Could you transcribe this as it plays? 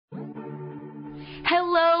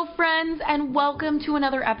Hello, friends, and welcome to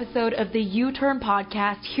another episode of the U-Turn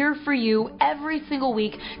Podcast, here for you every single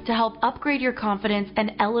week to help upgrade your confidence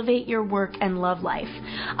and elevate your work and love life.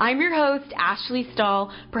 I'm your host, Ashley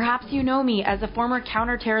Stahl. Perhaps you know me as a former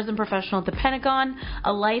counterterrorism professional at the Pentagon,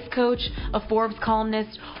 a life coach, a Forbes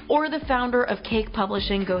columnist, or the founder of Cake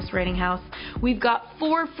Publishing Ghostwriting House. We've got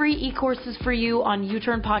 4 free e-courses for you on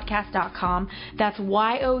uturnpodcast.com. That's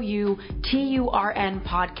YOUTURN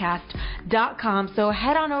podcast.com. So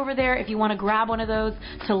head on over there if you want to grab one of those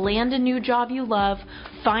to land a new job you love,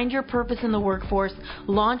 find your purpose in the workforce,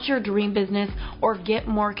 launch your dream business, or get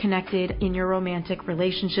more connected in your romantic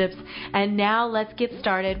relationships. And now let's get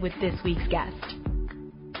started with this week's guest.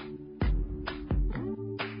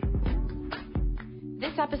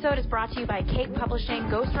 This episode is brought to you by Cake Publishing,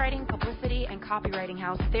 Ghostwriting, Publicity, and Copywriting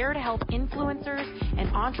House. There to help influencers and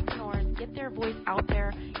entrepreneurs get their voice out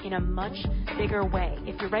there in a much bigger way.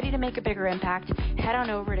 If you're ready to make a bigger impact, head on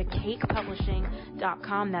over to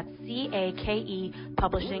cakepublishing.com. That's CAKE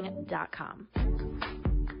publishing.com.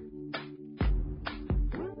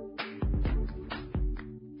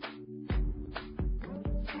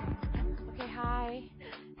 Okay, hi.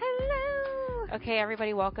 Hello. Okay,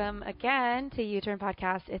 everybody, welcome again to U-Turn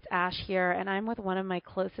Podcast. It's Ash here, and I'm with one of my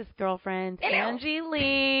closest girlfriends, Hello. Angie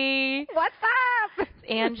Lee. What's up?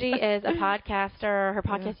 Angie is a podcaster. Her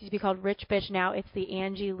podcast used to be called Rich Bitch. Now it's the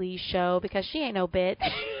Angie Lee Show because she ain't no bitch.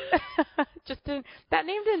 That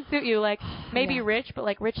name didn't suit you. Like maybe rich, but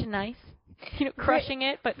like rich and nice. You know, crushing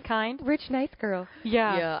it, but kind. Rich, nice girl.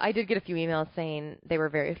 Yeah. Yeah, I did get a few emails saying they were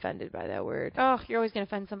very offended by that word. Oh, you're always going to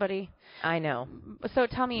offend somebody. I know. So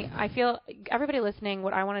tell me, I feel everybody listening,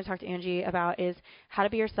 what I want to talk to Angie about is how to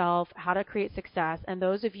be yourself, how to create success. And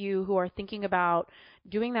those of you who are thinking about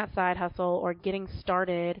doing that side hustle or getting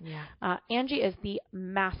started, Angie is the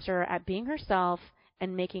master at being herself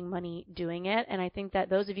and making money doing it. And I think that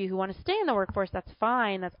those of you who want to stay in the workforce, that's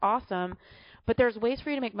fine. That's awesome. But there's ways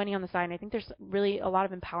for you to make money on the side, and I think there's really a lot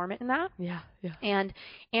of empowerment in that. Yeah. And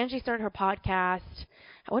Angie started her podcast.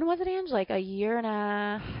 When was it, Angie? Like a year and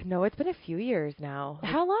a... No, it's been a few years now.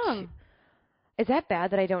 How long? Is that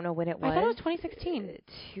bad that I don't know when it was? I thought it was 2016.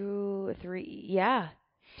 2, 3, yeah.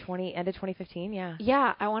 End of 2015, yeah.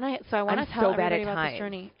 Yeah, I want to tell everybody about this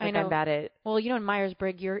journey. Like I know. I'm bad at... Well, you know, in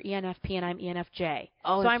Myers-Briggs, you're ENFP and I'm ENFJ.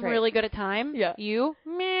 Oh, so I'm right. really good at time. Yeah. You?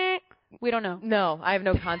 Meh. We don't know. No, I have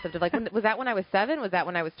no concept of like, was that when I was 7? Was that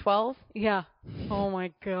when I was 12? Yeah. Oh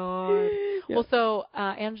my God. Yeah. Well, so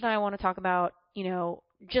Angie and I want to talk about, you know,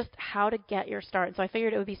 just how to get your start. So I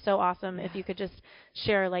figured it would be so awesome if you could just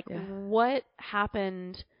share like what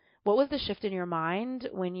happened, what was the shift in your mind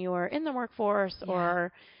when you were in the workforce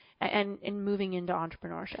or and moving into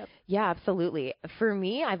entrepreneurship? Yeah, absolutely. For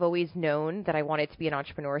me, I've always known that I wanted to be an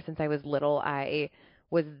entrepreneur since I was little. I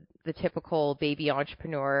was the typical baby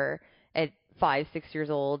entrepreneur at 5, 6 years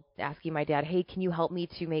old, asking my dad, hey, can you help me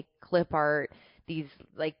to make clip art, these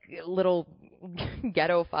like little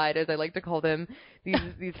ghetto-fied, as I like to call them,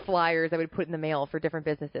 these flyers I would put in the mail for different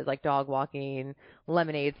businesses like dog walking,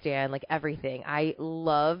 lemonade stand, like everything. I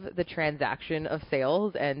love the transaction of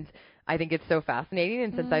sales, and I think it's so fascinating.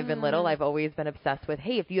 And since I've been little, I've always been obsessed with,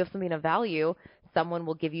 hey, if you have something of value, someone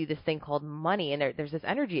will give you this thing called money, and there's this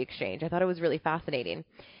energy exchange. I thought it was really fascinating.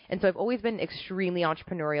 And so I've always been extremely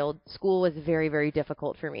entrepreneurial. School was very, very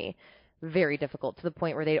difficult for me. Very difficult, to the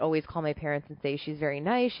point where they'd always call my parents and say, she's very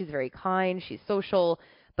nice, she's very kind, she's social,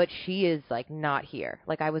 but she is like not here.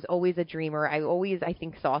 Like I was always a dreamer. I always, I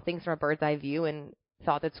think, saw things from a bird's eye view and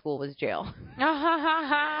thought that school was jail.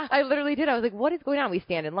 I literally did. I was like, what is going on? We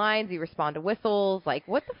stand in lines, we respond to whistles, like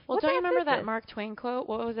what the Well, don't you remember that Mark Twain quote?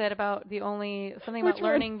 What was it about something about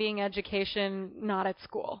learning being education, not at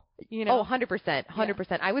school? You know? Oh, 100%. 100%.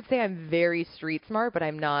 Yeah. I would say I'm very street smart, but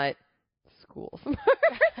I'm not school smart.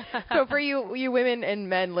 So for you women and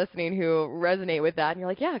men listening who resonate with that, and you're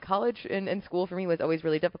like, yeah, college and school for me was always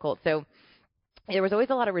really difficult. So there was always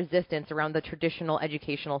a lot of resistance around the traditional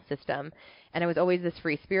educational system. And I was always this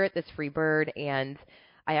free spirit, this free bird. And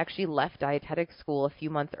I actually left dietetics school a few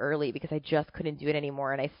months early because I just couldn't do it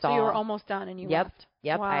anymore. And I saw... So you were almost done and you left?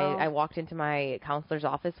 Yep. Wow. I walked into my counselor's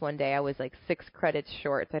office one day. I was like 6 credits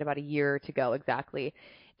short. So I had about a year to go exactly.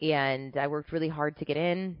 And I worked really hard to get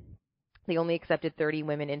in. They only accepted 30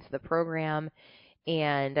 women into the program.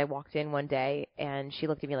 And I walked in one day and she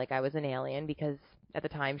looked at me like I was an alien because at the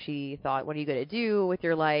time, she thought, what are you going to do with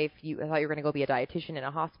your life? I thought you were going to go be a dietitian in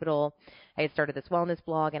a hospital. I had started this wellness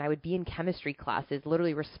blog, and I would be in chemistry classes,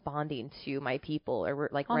 literally responding to my people or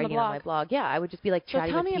like writing on my blog. Yeah, I would just be like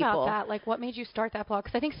chatting with people. So tell me about that. Like, what made you start that blog?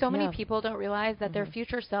 Because I think so many people don't realize that their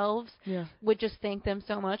future selves would just thank them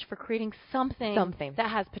so much for creating something that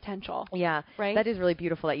has potential. Yeah, right. That is really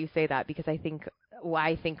beautiful that you say that, because I think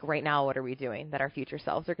right now, what are we doing that our future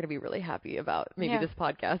selves are going to be really happy about? Maybe this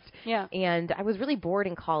podcast. Yeah. And I was really bored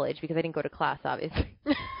in college because I didn't go to class, obviously.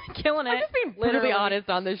 Killing it. I'm just being brutally honest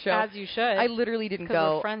on this show. As you should. I literally didn't go.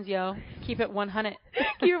 Because we're friends, yo. Keep it 100.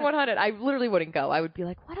 Keep it 100. I literally wouldn't go. I would be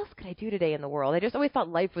like, what else could I do today in the world? I just always thought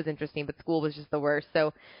life was interesting, but school was just the worst.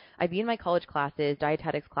 So I'd be in my college classes,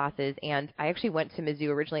 dietetics classes, and I actually went to Mizzou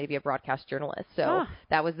originally to be a broadcast journalist. So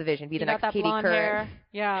that was the vision. Be the next Katie Couric.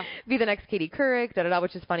 Yeah. Be the next Katie Couric,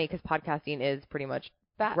 which is funny because podcasting is pretty much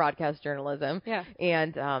broadcast journalism. Yeah.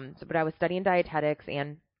 And, but I was studying dietetics,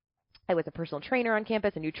 and I was a personal trainer on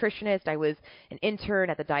campus, a nutritionist. I was an intern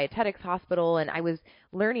at the dietetics hospital, and I was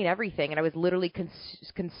learning everything, and I was literally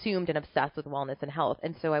consumed and obsessed with wellness and health.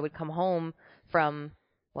 And so I would come home from,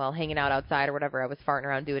 hanging out outside or whatever I was farting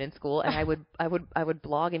around doing in school, and I would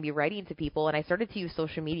blog and be writing to people, and I started to use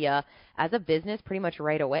social media as a business pretty much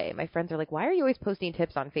right away. My friends are like, why are you always posting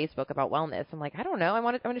tips on Facebook about wellness? I'm like, I don't know. I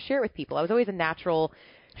want to share it with people. I was always a natural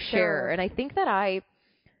sharer, and I think that I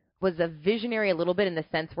was a visionary a little bit in the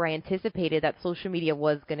sense where I anticipated that social media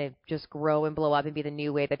was going to just grow and blow up and be the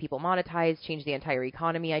new way that people monetize, change the entire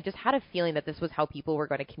economy. I just had a feeling that this was how people were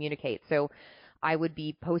going to communicate. So I would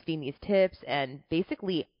be posting these tips and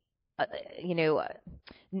basically,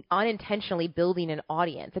 unintentionally building an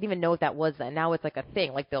audience. I didn't even know what that was then. Now it's like a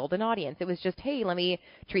thing, like build an audience. It was just, hey, let me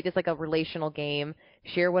treat this like a relational game,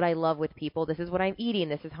 share what I love with people. This is what I'm eating.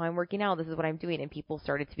 This is how I'm working out. This is what I'm doing. And people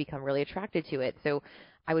started to become really attracted to it. So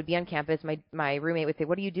I would be on campus. My roommate would say,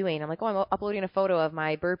 what are you doing? I'm like, I'm uploading a photo of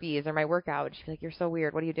my burpees or my workout. She'd be like, you're so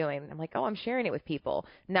weird. What are you doing? I'm like, I'm sharing it with people.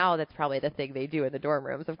 Now that's probably the thing they do in the dorm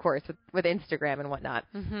rooms, of course, with Instagram and whatnot.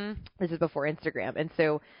 Mm-hmm. This is before Instagram. And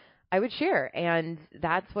so I would share, and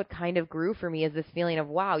that's what kind of grew for me, is this feeling of,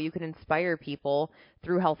 wow, you can inspire people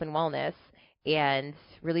through health and wellness and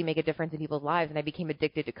really make a difference in people's lives. And I became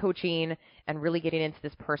addicted to coaching and really getting into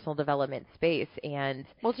this personal development space. And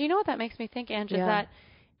well, do you know what that makes me think, Angie, is that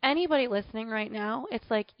anybody listening right now, it's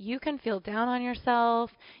like you can feel down on yourself.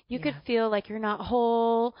 You could feel like you're not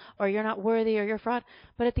whole or you're not worthy or you're a fraud.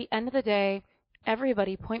 But at the end of the day,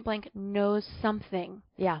 everybody point blank knows something,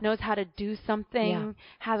 knows how to do something,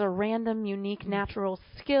 has a random, unique, natural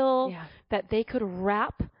skill that they could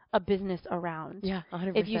wrap a business around. Yeah,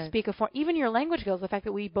 100%. If you speak a form, even your language skills, the fact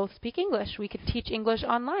that we both speak English, we could teach English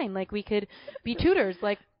online, like we could be tutors,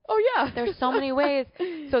 like, there's so many ways.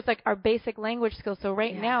 So it's like our basic language skills. So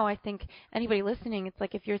right now, I think anybody listening, it's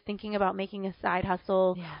like if you're thinking about making a side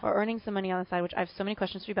hustle or earning some money on the side, which I have so many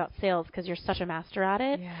questions for you about sales because you're such a master at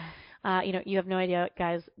it. Yeah. You have no idea,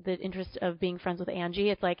 guys, the interest of being friends with Angie.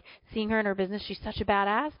 It's like seeing her in her business. She's such a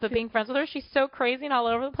badass, but being friends with her, she's so crazy and all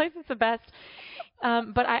over the place. It's the best.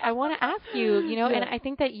 But I want to ask you, and I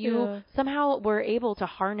think that you somehow were able to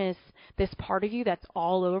harness this part of you that's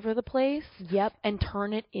all over the place and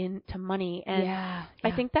turn it into money. And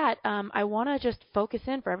I think that I want to just focus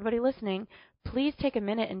in for everybody listening. Please take a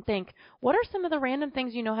minute and think, what are some of the random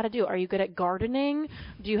things you know how to do? Are you good at gardening?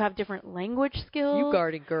 Do you have different language skills? You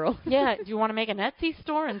garden girl. Do you want to make an Etsy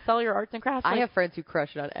store and sell your arts and crafts? I have friends who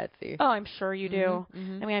crush it on Etsy. Oh, I'm sure you do.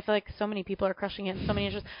 Mm-hmm. I mean, I feel like so many people are crushing it in so many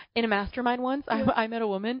interests. In a mastermind once, I met a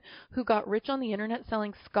woman who got rich on the internet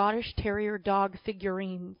selling Scottish Terrier dog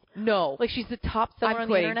figurines. No. Like, she's the top seller on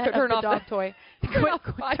the internet of the dog toy. Turn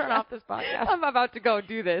off this podcast. I'm about to go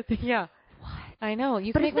do this. Yeah. I know.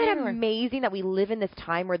 But isn't it amazing that we live in this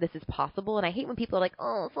time where this is possible? And I hate when people are like,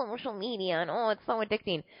 social media, and it's so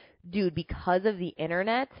addicting. Dude, because of the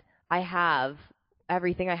internet, I have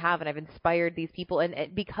everything I have, and I've inspired these people.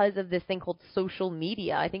 And because of this thing called social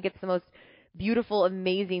media, I think it's the most beautiful,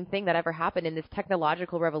 amazing thing that ever happened in this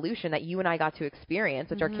technological revolution that you and I got to experience,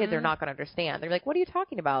 which our kids are not going to understand. They're like, what are you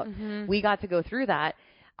talking about? We got to go through that.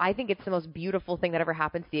 I think it's the most beautiful thing that ever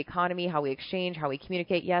happened to the economy, how we exchange, how we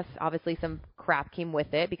communicate. Yes, obviously some crap came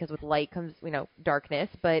with it because with light comes, darkness,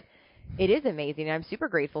 but it is amazing, and I'm super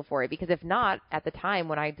grateful for it because if not, at the time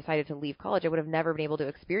when I decided to leave college, I would have never been able to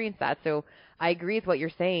experience that. So I agree with what you're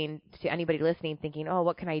saying to anybody listening thinking,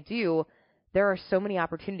 what can I do? there are so many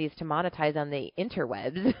opportunities to monetize on the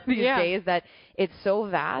interwebs these days that it's so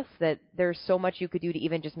vast that there's so much you could do to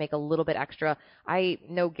even just make a little bit extra. I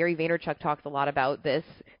know Gary Vaynerchuk talks a lot about this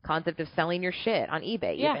concept of selling your shit on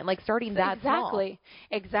eBay, even like starting that small.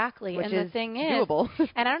 Exactly. Which and is the thing is, doable.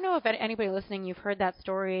 And I don't know if anybody listening, you've heard that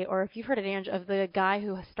story, or if you've heard it, Ange, of the guy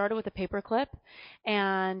who started with a paperclip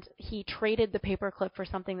and he traded the paperclip for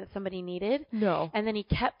something that somebody needed. No. And then he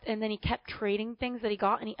kept trading things that he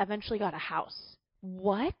got, and he eventually got a house.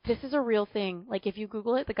 What? This is a real thing. Like, if you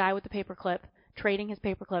Google it, the guy with the paperclip, trading his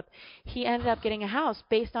paperclip, he ended up getting a house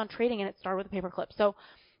based on trading, and it started with a paperclip. So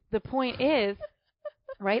the point is,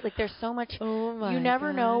 right, like there's so much, you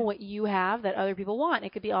never know what you have that other people want.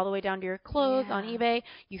 It could be all the way down to your clothes on eBay.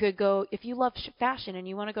 You could go, if you love fashion and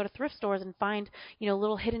you want to go to thrift stores and find,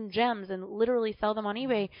 little hidden gems and literally sell them on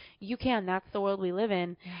eBay, you can. That's the world we live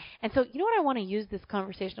in. Yeah. And so, what I want to use this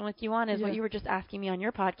conversation with you on is what you were just asking me on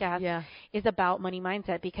your podcast is about money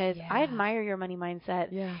mindset, because I admire your money mindset.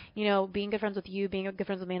 Yeah. Being good friends with you, being good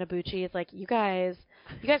friends with Amanda Bucci, it's like you guys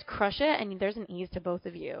crush it, and there's an ease to both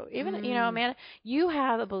of you. Even, Amanda, you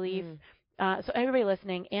have a belief. So everybody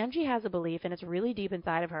listening, Angie has a belief, and it's really deep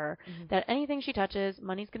inside of her, that anything she touches,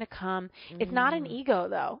 money's going to come. It's not an ego,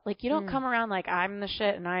 though. Like, you don't come around like, I'm the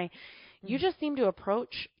shit, and you just seem to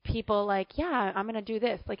approach people like, I'm going to do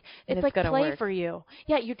this. Like, it's like play for you.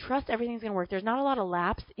 Yeah, you trust everything's going to work. There's not a lot of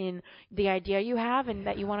lapse in the idea you have and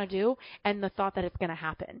that you want to do and the thought that it's going to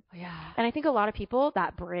happen. Yeah. And I think a lot of people,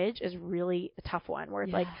 that bridge is really a tough one, where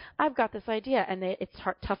it's like, I've got this idea, and it's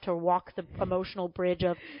tough to walk the emotional bridge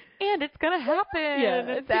of, and it's going to happen. Yeah,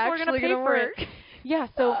 it's actually going to work. Yeah,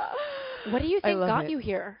 so what do you think got you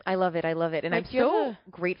here? I love it. And I'm so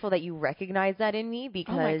grateful that you recognize that in me,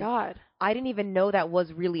 because oh my God, I didn't even know that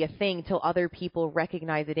was really a thing till other people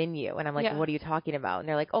recognize it in you. And I'm like, what are you talking about? And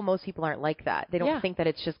they're like, oh, most people aren't like that. They don't think that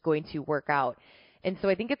it's just going to work out. And so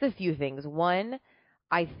I think it's a few things. One,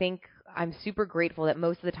 I think I'm super grateful that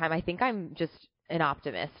most of the time I think I'm just an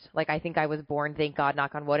optimist. Like, I think I was born, thank God,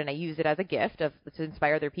 knock on wood, and I use it as a gift to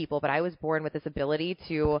inspire other people. But I was born with this ability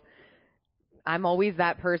to, I'm always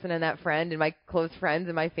that person and that friend, and my close friends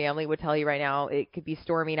and my family would tell you right now, it could be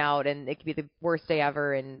storming out and it could be the worst day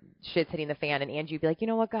ever and shit's hitting the fan, and Angie would be like, you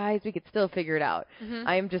know what, guys, we could still figure it out.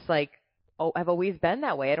 I'm just like, I've always been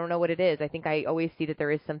that way. I don't know what it is. I think I always see that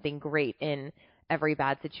there is something great in every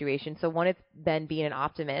bad situation. So one, it's been being an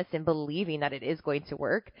optimist and believing that it is going to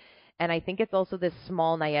work. And I think it's also this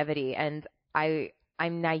small naivety, and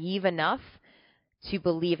I'm naive enough to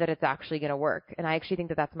believe that it's actually going to work. And I actually think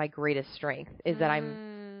that that's my greatest strength, is that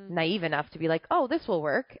I'm naive enough to be like, oh, this will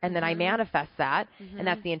work. And then I manifest that. And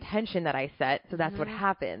that's the intention that I set. So that's what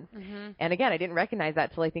happens. And again, I didn't recognize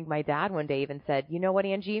that till I think my dad one day even said, you know what,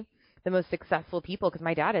 Angie, the most successful people, because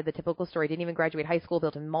my dad had the typical story, didn't even graduate high school,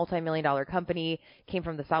 built a multi-million-dollar company, came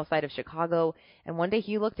from the south side of Chicago. And one day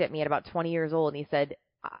he looked at me at about 20 years old and he said,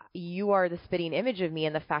 you are the spitting image of me,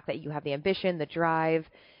 and the fact that you have the ambition, the drive.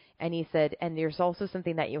 And he said, and there's also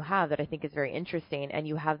something that you have that I think is very interesting, and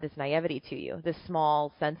you have this naivety to you, this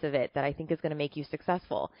small sense of it that I think is going to make you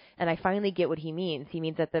successful. And I finally get what he means. He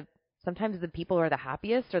means that sometimes the people who are the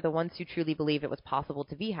happiest are the ones who truly believe it was possible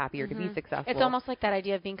to be happy or to be successful. It's almost like that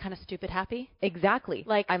idea of being kind of stupid happy. Exactly.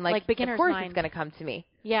 I'm like beginner's of course mind. It's going to come to me.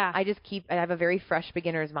 Yeah. I have a very fresh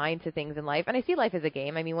beginner's mind to things in life, and I see life as a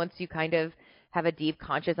game. I mean, once you kind of have a deep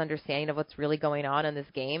conscious understanding of what's really going on in this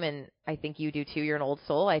game, and I think you do too, you're an old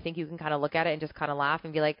soul, I think you can kind of look at it and just kind of laugh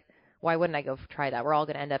and be like, why wouldn't I go try that? We're all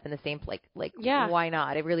going to end up in the same place. Why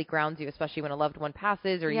not? It really grounds you, especially when a loved one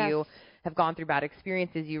passes or you have gone through bad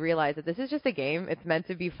experiences. You realize that this is just a game. It's meant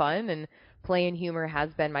to be fun, and play and humor has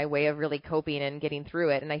been my way of really coping and getting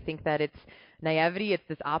through it. And I think that it's naivety, it's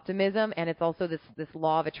this optimism, and it's also this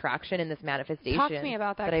law of attraction and this manifestation. Talk to me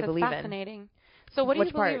about that, I believe it's fascinating. So what do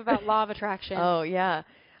you believe about law of attraction? Oh, yeah.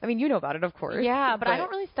 I mean, you know about it, of course. Yeah, but I don't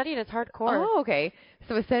really study it as hardcore. Oh, okay.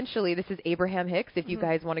 So essentially, this is Abraham Hicks. If you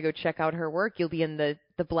guys want to go check out her work, you'll be in the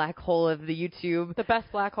black hole of the YouTube. The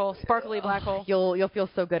best black hole, sparkly black hole. You'll feel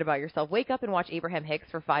so good about yourself. Wake up and watch Abraham Hicks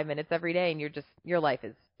for 5 minutes every day, and your life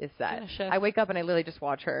is set. I wake up and I literally just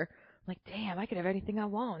watch her. I'm like, damn, I could have anything I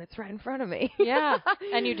want. It's right in front of me. Yeah,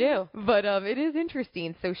 and you do. But it is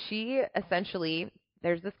interesting. So she essentially,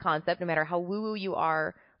 there's this concept, no matter how woo-woo you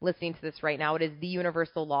are listening to this right now, it is the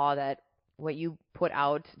universal law that what you put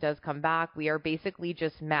out does come back. We are basically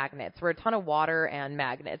just magnets. We're a ton of water and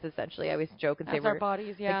magnets, essentially. I always joke and say we're our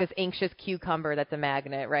bodies, like this anxious cucumber that's a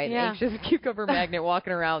magnet, right? Yeah. An anxious cucumber magnet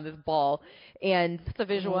walking around this ball. And it's a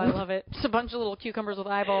visual. I love it. Just a bunch of little cucumbers with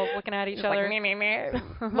eyeballs looking at each other.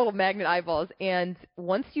 Like, little magnet eyeballs. And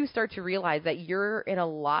once you start to realize that you're in a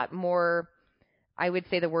lot more, I would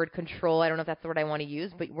say the word control. I don't know if that's the word I want to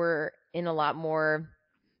use, but we're in a lot more,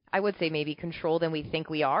 I would say maybe control than we think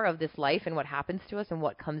we are of this life and what happens to us and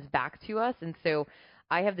what comes back to us. And so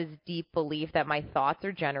I have this deep belief that my thoughts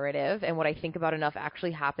are generative and what I think about enough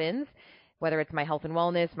actually happens, whether it's my health and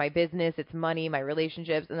wellness, my business, it's money, my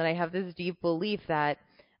relationships. And then I have this deep belief that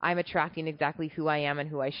I'm attracting exactly who I am and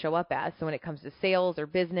who I show up as. So when it comes to sales or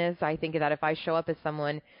business, I think that if I show up as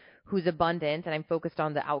someone who's abundant and I'm focused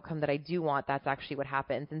on the outcome that I do want, that's actually what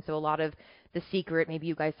happens. And so a lot of The Secret, maybe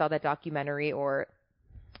you guys saw that documentary, or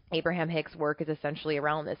Abraham Hicks' work is essentially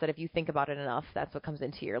around this, that if you think about it enough, that's what comes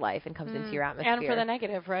into your life and comes into your atmosphere. And for the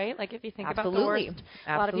negative, right? Like if you think about the Absolutely. worst,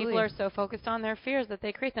 a lot of people are so focused on their fears that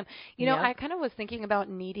they create them. You know, I kind of was thinking about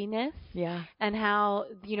neediness and how,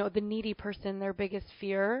 you know, the needy person, their biggest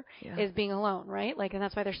fear is being alone, right? Like, and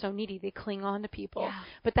that's why they're so needy. They cling on to people. Yeah.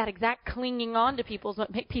 But that exact clinging on to people is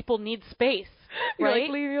what make people need space. Right?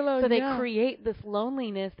 Like, leave me alone. So they create this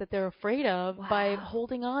loneliness that they're afraid of by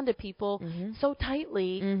holding on to people so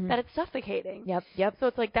tightly that it's suffocating. Yep. So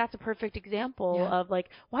it's like that's a perfect example of like,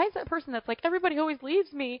 why is that person that's like, everybody always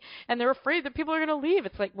leaves me and they're afraid that people are going to leave?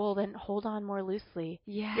 It's like, well, then hold on more loosely.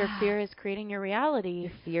 Yeah. Your fear is creating your reality.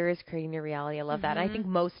 Your fear is creating your reality. I love that. And I think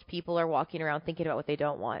most people are walking around thinking about what they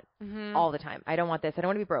don't want all the time. I don't want this. I don't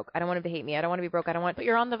want to be broke. I don't want them to hate me. I don't want to be broke. I don't want. But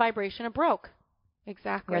you're on the vibration of broke.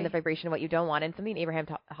 Exactly. You're on the vibration of what you don't want. And something Abraham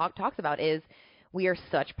Hawk talks about is we are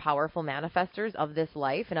such powerful manifestors of this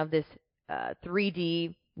life and of this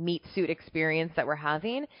 3D meat suit experience that we're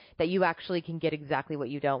having, that you actually can get exactly what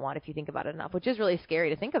you don't want if you think about it enough, which is really scary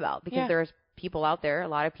to think about, because there's people out there, a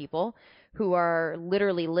lot of people, who are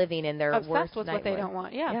literally living in their worst with what they don't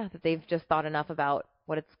want. Yeah, that they've just thought enough about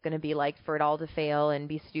what it's going to be like for it all to fail and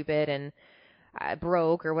be stupid and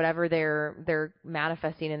broke or whatever they're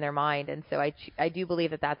manifesting in their mind. And so I do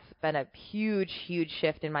believe that that's been a huge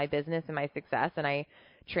shift in my business and my success, and I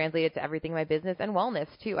translate it to everything in my business and wellness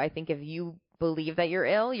too. I think if you believe that you're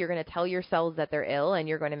ill, you're going to tell your cells that they're ill, and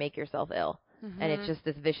you're going to make yourself ill. And it's just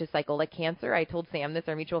this vicious cycle. Like cancer, I told Sam this,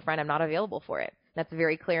 our mutual friend, I'm not available for it. That's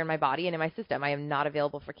very clear in my body and in my system. I am not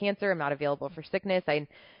available for cancer. I'm not available for sickness.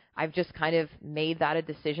 I've just kind of made that a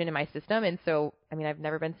decision in my system. And so, I mean, I've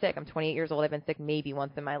never been sick. I'm 28 years old. I've been sick maybe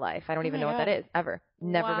once in my life. I don't even know what that is, ever.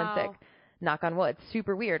 Never been sick. Knock on wood.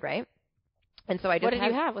 Super weird, right? And so I just What did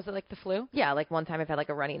you have? Was it like the flu? Yeah, like one time I've had like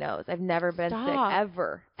a runny nose. I've never been sick,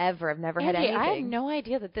 ever. I've never had Angie, anything. I had no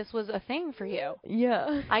idea that this was a thing for you.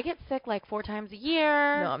 Yeah. I get sick like 4 times a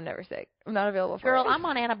year. No, I'm never sick. I'm not available for Girl, it. I'm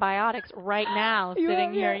on antibiotics right now,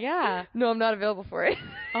 sitting here. Yeah. No, I'm not available for it.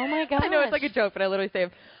 Oh my gosh. I know it's like a joke, but I literally say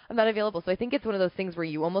I'm not available. So I think it's one of those things where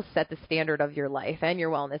you almost set the standard of your life and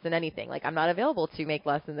your wellness and anything. Like, I'm not available to make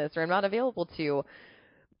less than this, or I'm not available to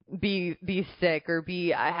be sick or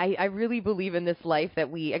be, I really believe in this life that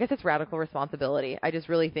I guess it's radical responsibility. I just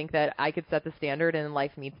really think that I could set the standard and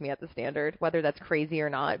life meets me at the standard, whether that's crazy or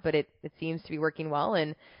not, but it seems to be working well.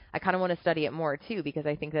 And I kind of want to study it more too, because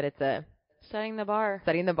I think that it's setting the bar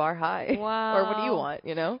high. Wow. Or what do you want,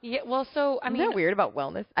 you know? Yeah, well, so, I mean. Isn't that weird about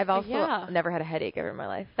wellness? I've also never had a headache ever in my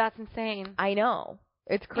life. That's insane. I know.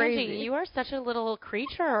 It's crazy. Angie, you are such a little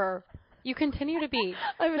creature. You continue to be.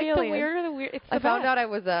 I'm an like alien. The weirder, the weird. It's the I found out I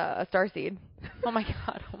was a starseed. Oh my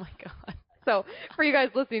god. Oh my god. So for you guys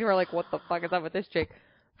listening who are like, what the fuck is up with this chick?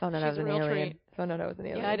 Found out I was an alien. Treat. Found out I was an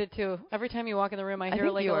alien. Yeah, I did too. Every time you walk in the room, I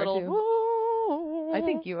hear like a little. Too. I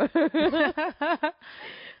think you are. That's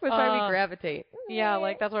why we gravitate. Yeah,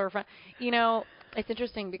 like that's why we're friends. You know, it's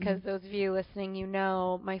interesting because those of you listening, you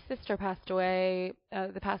know, my sister passed away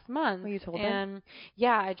the past month. Oh, you told and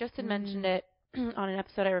yeah, I just had mentioned it on an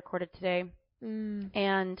episode I recorded today.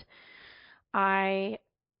 And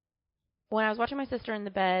when I was watching my sister in the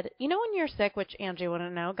bed, you know when you're sick, which Angie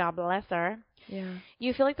wouldn't know, God bless her. Yeah.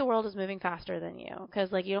 You feel like the world is moving faster than you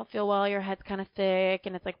because, like, you don't feel well, your head's kind of thick,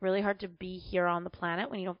 and it's, like, really hard to be here on the planet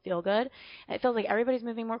when you don't feel good. And it feels like everybody's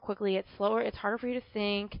moving more quickly. It's slower. It's harder for you to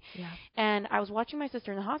think. Yeah. And I was watching my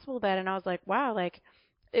sister in the hospital bed, and I was like, wow, like,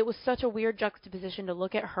 it was such a weird juxtaposition to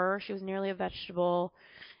look at her. She was nearly a vegetable,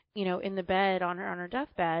 you know, in the bed on her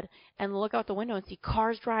deathbed, and look out the window and see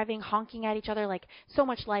cars driving, honking at each other, like so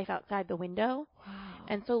much life outside the window,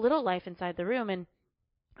 and so little life inside the room. And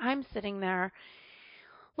I'm sitting there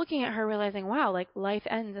looking at her, realizing, wow, like life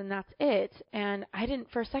ends and that's it. And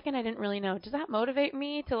for a second, I didn't really know. Does that motivate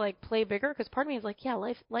me to like play bigger? Because part of me is like, yeah,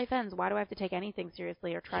 life ends. Why do I have to take anything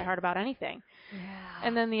seriously or try hard about anything? Yeah.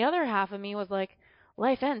 And then the other half of me was like,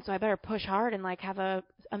 life ends, so I better push hard and like have an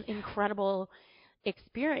incredible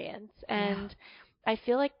experience. And I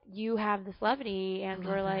feel like you have this levity, and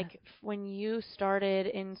we're like, when you started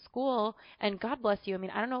in school, and God bless you. I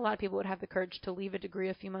mean, I don't know a lot of people would have the courage to leave a degree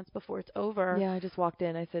a few months before it's over. Yeah, I just walked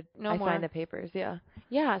in. I said, No more. signed the papers. Yeah.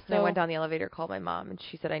 Yeah. So And I went down the elevator, called my mom, and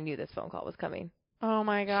she said I knew this phone call was coming. Oh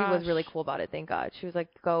my gosh. She was really cool about it. Thank God. She was like,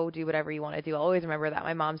 go do whatever you want to do. I'll always remember that.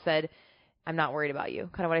 My mom said, I'm not worried about you.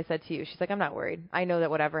 Kind of what I said to you. She's like, I'm not worried. I know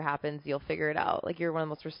that whatever happens, you'll figure it out. Like, you're one of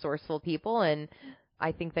the most resourceful people, and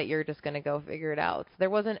I think that you're just going to go figure it out. So there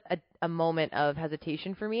wasn't a moment of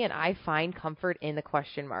hesitation for me, and I find comfort in the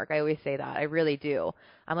question mark. I always say that. I really do.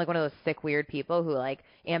 I'm like one of those sick, weird people who, like,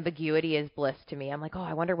 ambiguity is bliss to me. I'm like, oh,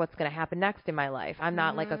 I wonder what's going to happen next in my life. I'm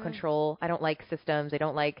not like a control. I don't like systems. I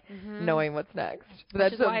don't like knowing what's next.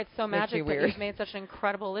 Which is why it's so magic that you've made such an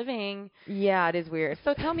incredible living. Yeah, it is weird.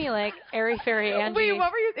 So tell me, like, airy fairy Angie. Wait,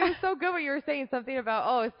 what were you? It was so good what you were saying. Something about,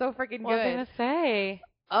 oh, it's so freaking good. What was I going to say?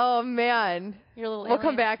 Oh, man. Your little We'll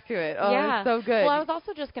come back to it. Oh, yeah. It's so good. Well, I was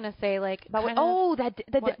also just going to say, like,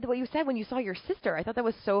 what you said when you saw your sister. I thought that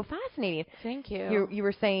was so fascinating. Thank you. You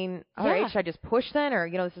were saying, all right, should I just push then? Or,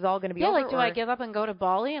 this is all going to be over? Yeah, like, do I give up and go to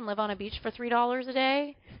Bali and live on a beach for $3 a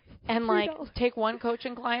day? And, like, take one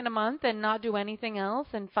coaching client a month and not do anything else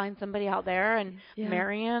and find somebody out there and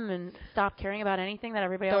marry him and stop caring about anything that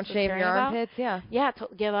everybody else is caring about? Don't shave your armpits, yeah. Yeah,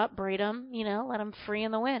 give up, braid them, let them free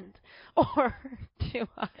in the wind. Or do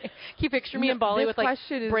I? Can you picture me in Bali with, like,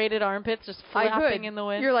 braided armpits just flapping in the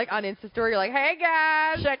wind? You're, like, on Insta story. You're like, hey,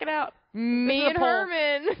 guys. Check it out. Me and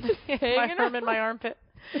Herman. My Herman, my armpit.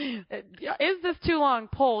 Is this too long?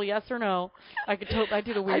 Poll, yes or no? I do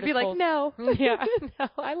the weirdest I'd be like, polls. no. Yeah, no,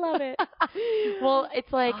 I love it. Well,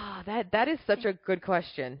 it's like that is such a good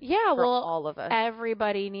question. Yeah, for well, all of us.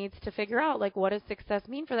 Everybody needs to figure out, like, what does success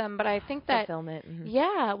mean for them. But I think that fulfillment. Mm-hmm.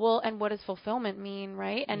 Yeah, well, and what does fulfillment mean,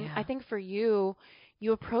 right? And I think for you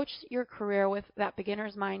approach your career with that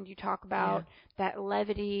beginner's mind you talk about, that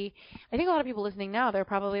levity. I think a lot of people listening now, they're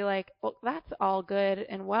probably like, well, that's all good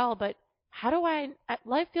and well, but how do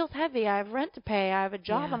life feels heavy. I have rent to pay. I have a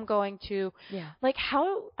job I'm going to. Yeah. Like,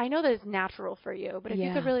 I know that it's natural for you, but if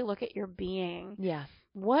you could really look at your being,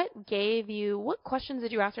 what questions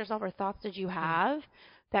did you ask yourself or thoughts did you have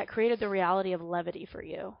that created the reality of levity for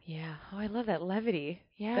you? Yeah. Oh, I love that, levity.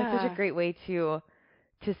 Yeah. That's such a great way to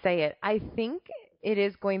say it. I think it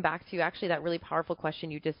is going back to actually that really powerful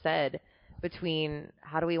question you just said between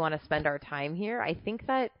how do we want to spend our time here. I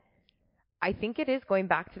think it is going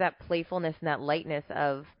back to that playfulness and that lightness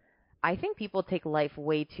of, I think people take life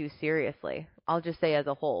way too seriously. I'll just say as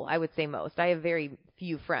a whole. I would say most. I have very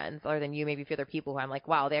few friends, other than you, maybe a few other people who I'm like,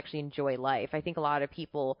 wow, they actually enjoy life. I think a lot of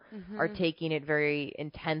people are taking it very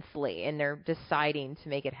intensely, and they're deciding to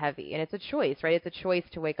make it heavy. And it's a choice, right? It's a choice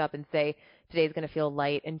to wake up and say, today's going to feel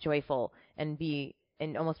light and joyful and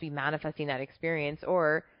almost be manifesting that experience,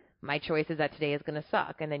 or my choice is that today is going to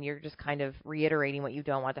suck, and then you're just kind of reiterating what you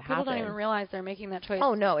don't want to happen. People don't even realize they're making that choice.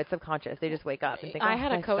 Oh, no, it's subconscious. They just wake up and think, I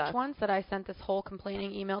had a coach once that I sent this whole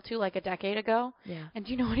complaining email to like a decade ago. Yeah. And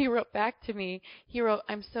do you know what he wrote back to me? He wrote,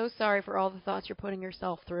 I'm so sorry for all the thoughts you're putting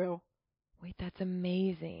yourself through. Wait, that's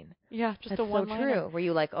amazing. Yeah, just that's a one-liner. So true. Were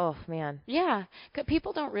you like, oh, man. Yeah.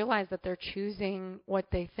 People don't realize that they're choosing what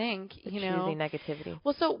they think, Choosing negativity.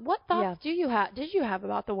 Well, so what thoughts did you have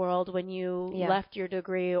about the world when you left your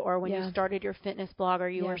degree, or when you started your fitness blog, or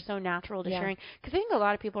you were so natural to sharing? Because I think a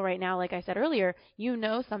lot of people right now, like I said earlier,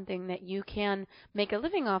 something that you can make a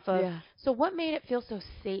living off of. Yeah. So what made it feel so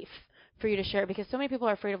safe for you to share? Because so many people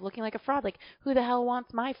are afraid of looking like a fraud. Like, who the hell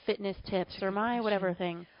wants my fitness tips or my whatever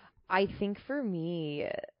thing? I think for me,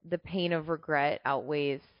 the pain of regret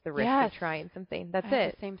outweighs the risk of trying something. That's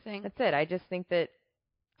it. The same thing. That's it. I just think that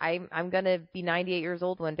I'm gonna be 98 years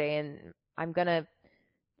old one day, and I'm gonna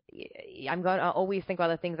always think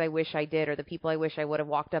about the things I wish I did, or the people I wish I would have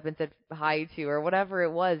walked up and said hi to, or whatever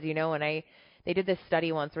it was, And they did this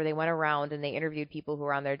study once where they went around and they interviewed people who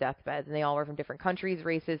were on their deathbeds, and they all were from different countries,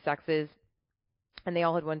 races, sexes, and they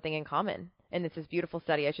all had one thing in common. And it's this beautiful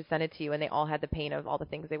study. I should send it to you. And they all had the pain of all the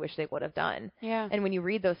things they wish they would have done. Yeah. And when you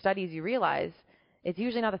read those studies, you realize it's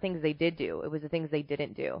usually not the things they did do. It was the things they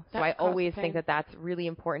didn't do. So I always think that that's really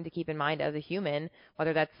important to keep in mind as a human,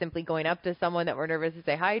 whether that's simply going up to someone that we're nervous to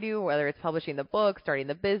say hi to, whether it's publishing the book, starting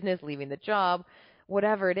the business, leaving the job,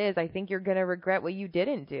 whatever it is. I think you're going to regret what you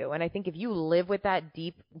didn't do. And I think if you live with that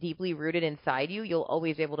deeply rooted inside you, you'll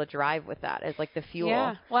always be able to drive with that as like the fuel.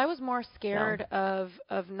 Yeah. Well, I was more scared of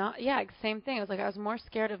not, same thing. It was like I was more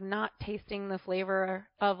scared of not tasting the flavor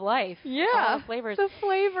of life. Yeah. All the flavors. The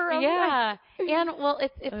flavor of life. And well,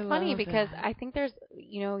 it's funny because I think there's,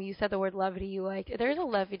 you said the word levity you liked. There's a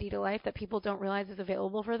levity to life that people don't realize is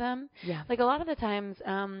available for them. Yeah. Like a lot of the times,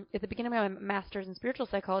 at the beginning of my master's in spiritual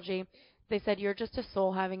psychology, they said you're just a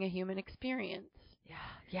soul having a human experience. Yeah.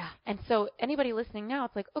 Yeah. And so anybody listening now,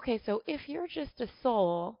 it's like, okay, so if you're just a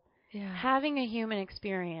soul having a human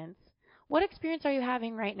experience, what experience are you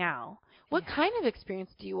having right now? What kind of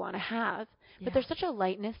experience do you want to have? But there's such a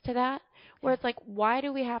lightness to that where it's like, why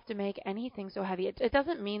do we have to make anything so heavy? It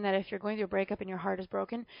doesn't mean that if you're going through a breakup and your heart is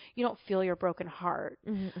broken, you don't feel your broken heart.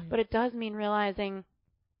 Mm-hmm. But it does mean realizing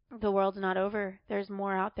the world's not over. There's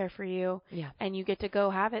more out there for you. Yeah. And you get to go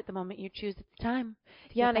have it the moment you choose at the time.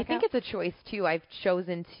 Yeah, and I think it's a choice, too. I've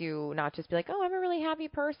chosen to not just be like, oh, I'm a really happy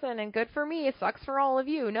person and good for me. It sucks for all of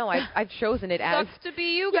you. No, I've chosen it as... Sucks to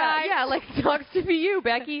be you guys. Yeah, like, sucks to be you,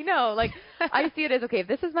 Becky. No, like, I see it as, okay, if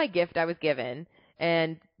this is my gift I was given,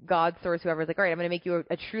 and God, source, whoever is like, all right, I'm going to make you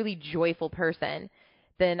a truly joyful person,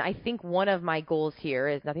 then I think one of my goals here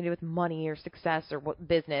is nothing to do with money or success or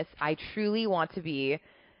business. I truly want to be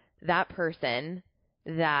that person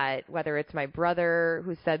that, whether it's my brother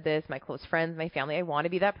who said this, my close friends, my family, I want to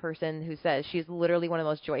be that person who says she's literally one of the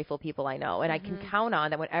most joyful people I know. And I can count on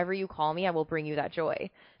that whenever you call me, I will bring you that joy.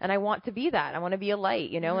 And I want to be that. I want to be a light,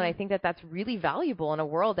 you know, and I think that that's really valuable in a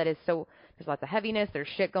world that is so, there's lots of heaviness, there's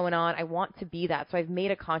shit going on. I want to be that. So I've made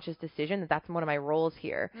a conscious decision that that's one of my roles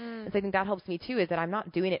here. And so I think that helps me too, is that I'm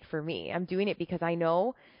not doing it for me. I'm doing it because I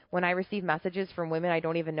know when I receive messages from women I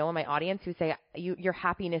don't even know in my audience who say, your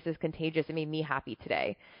happiness is contagious. It made me happy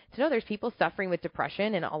today. To know there's people suffering with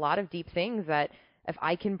depression and a lot of deep things that if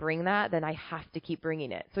I can bring that, then I have to keep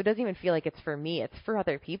bringing it. So it doesn't even feel like it's for me. It's for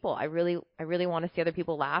other people. I really want to see other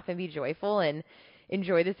people laugh and be joyful and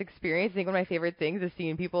enjoy this experience. I think one of my favorite things is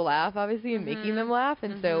seeing people laugh, obviously, and making them laugh.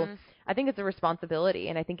 And so I think it's a responsibility.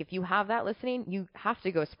 And I think if you have that listening, you have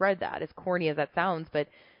to go spread that, as corny as that sounds. But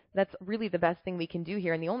that's really the best thing we can do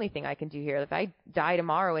here and the only thing I can do here. If I die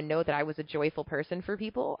tomorrow and know that I was a joyful person for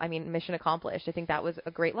people, I mean, mission accomplished. I think that was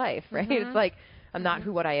a great life, right? It's like I'm not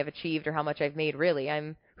what I have achieved or how much I've made, really.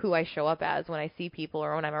 I'm who I show up as when I see people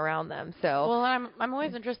or when I'm around them. So, well, I'm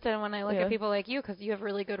always interested when I look at people like you because you have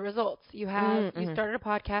really good results. You have you started a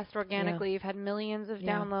podcast organically. You've had millions of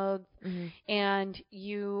downloads, and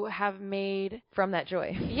you have made from that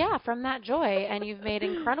joy. Yeah, from that joy, and you've made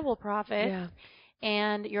incredible profits. Yeah.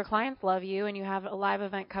 And your clients love you, and you have a live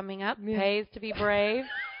event coming up, Pays to be Brave,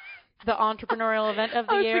 the entrepreneurial event of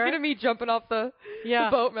the year. I was thinking of me jumping off the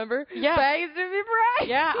boat, remember? Yeah. Pays to be Brave.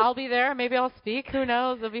 Yeah, I'll be there. Maybe I'll speak. Who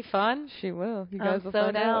knows? It'll be fun. She will. You guys will so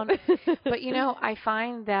find down. out. But, you know, I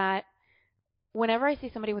find that whenever I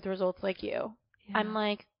see somebody with results like you, I'm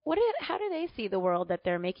like, how do they see the world that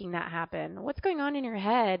they're making that happen? What's going on in your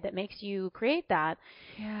head that makes you create that?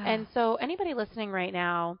 Yeah. And so anybody listening right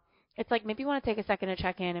now, it's like maybe you want to take a second to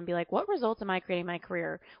check in and be like, what results am I creating in my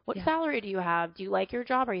career? What salary do you have? Do you like your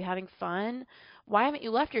job? Are you having fun? Why haven't you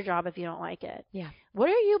left your job if you don't like it? Yeah. What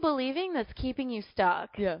are you believing that's keeping you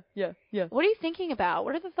stuck? Yeah. What are you thinking about?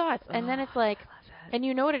 What are the thoughts? And then it's like, and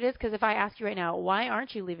you know what it is? Because if I ask you right now, why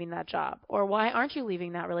aren't you leaving that job? Or why aren't you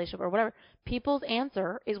leaving that relationship or whatever? People's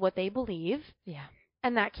answer is what they believe. Yeah.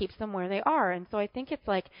 And that keeps them where they are. And so I think it's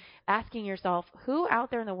like asking yourself, who out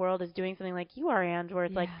there in the world is doing something like you are, Ange, where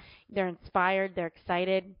it's like they're inspired, they're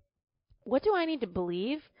excited. What do I need to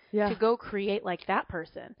believe to go create like that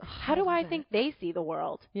person? How do I think they see the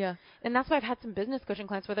world? Yeah. And that's why I've had some business coaching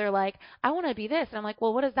clients where they're like, I want to be this. And I'm like,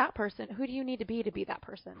 well, what is that person? Who do you need to be that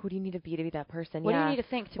person? Who do you need to be that person? What do you need to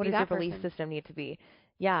think to what be that person? What does your belief system need to be?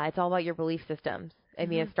 Yeah, it's all about your belief systems. I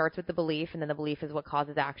mean, it starts with the belief, and then the belief is what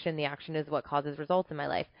causes action. The action is what causes results in my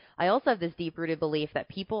life. I also have this deep-rooted belief that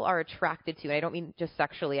people are attracted to, and I don't mean just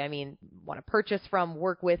sexually. I mean, want to purchase from,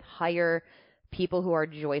 work with, hire people who are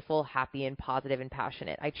joyful, happy, and positive and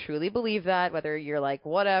passionate. I truly believe that, whether you're like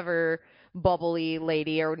whatever, bubbly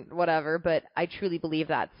lady or whatever, but I truly believe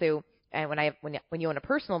that. So, and when you own a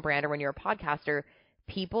personal brand or when you're a podcaster,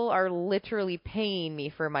 people are literally paying me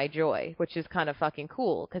for my joy, which is kind of fucking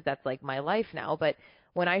cool because that's like my life now. But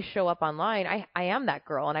when I show up online, I am that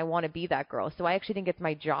girl and I want to be that girl. So I actually think it's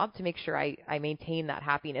my job to make sure I maintain that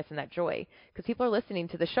happiness and that joy because people are listening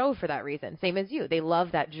to the show for that reason. Same as you. They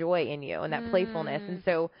love that joy in you and that playfulness. And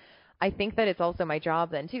so I think that it's also my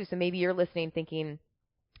job then too. So maybe you're listening thinking,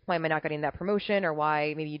 why am I not getting that promotion? Or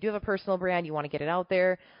why maybe you do have a personal brand, you want to get it out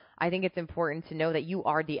there. I think it's important to know that you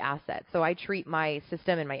are the asset. So I treat my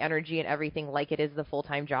system and my energy and everything like it is the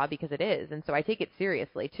full-time job because it is. And so I take it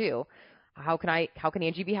seriously too. How can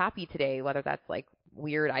Angie be happy today? Whether that's like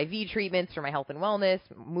weird IV treatments for my health and wellness,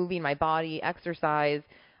 moving my body, exercise.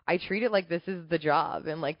 I treat it like this is the job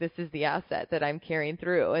and like this is the asset that I'm carrying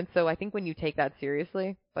through. And so I think when you take that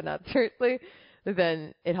seriously, but not seriously,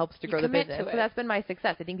 then it helps to grow the commit business. to it. So that's been my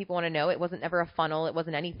success. I think people want to know it wasn't ever a funnel. It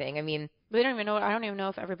wasn't anything. I mean, they don't even know. I don't even know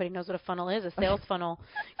if everybody knows what a funnel is. A sales funnel.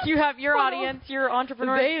 You have your audience, your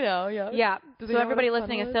entrepreneurs. They know, yeah. Yeah. So everybody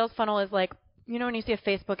listening, a sales funnel is like, you know, when you see a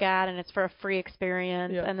Facebook ad and it's for a free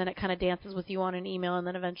experience, and then it kind of dances with you on an email, and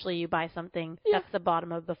then eventually you buy something. Yeah. That's the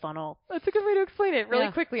bottom of the funnel. That's a good way to explain it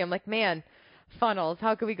really quickly. I'm like, man, funnels,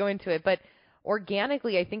 how could we go into it? But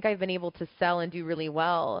organically, I think I've been able to sell and do really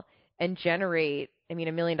well and generate,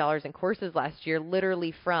 $1 million in courses last year,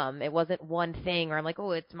 literally from, it wasn't one thing where I'm like,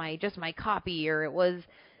 oh, it's just my copy, or it was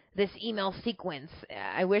this email sequence.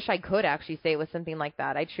 I wish I could actually say it was something like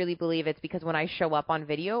that. I truly believe it's because when I show up on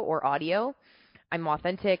video or audio, I'm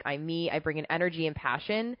authentic, I'm me, I bring an energy and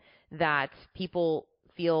passion that people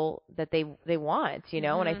feel that they want, and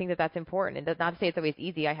I think that that's important. And not to say it's always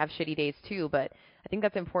easy. I have shitty days too, but I think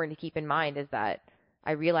that's important to keep in mind, is that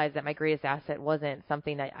I realized that my greatest asset wasn't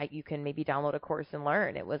something that you can maybe download a course and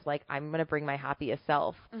learn. It was like, I'm going to bring my happiest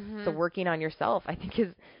self. So working on yourself, I think, is,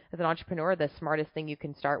 as an entrepreneur, the smartest thing you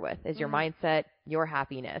can start with is your mindset, your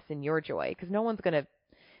happiness, and your joy. Because no one's going to,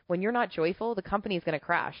 when you're not joyful, the company is going to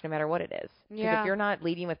crash no matter what it is. Because if you're not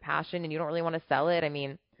leading with passion and you don't really want to sell it,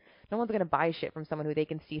 no one's going to buy shit from someone who they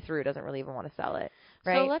can see through doesn't really even want to sell it.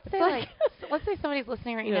 Right? So let's say let's say somebody's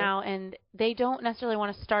listening right now and they don't necessarily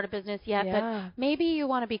want to start a business yet, but maybe you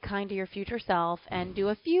want to be kind to your future self and do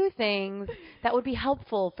a few things that would be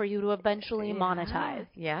helpful for you to eventually monetize.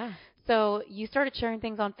 Yeah. So you started sharing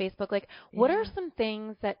things on Facebook. Like, what are some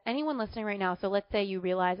things that anyone listening right now, so let's say you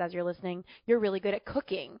realize as you're listening, you're really good at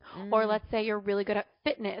cooking, or let's say you're really good at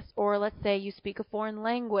fitness, or let's say you speak a foreign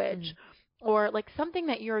language, or like something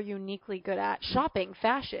that you're uniquely good at, shopping,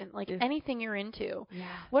 fashion, like anything you're into.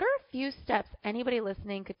 What are a few steps anybody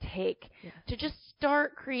listening could take to just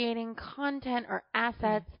start creating content or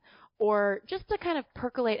assets, or just to kind of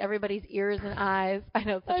percolate everybody's ears and eyes? I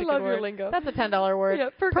know it's such a good word. I love your lingo. That's a $10 word. Yeah,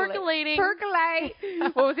 percolating. Percolate.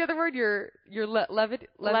 What was the other word? Your levity.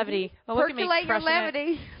 Levity. Oh, percolate your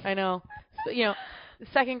levity. I know. So,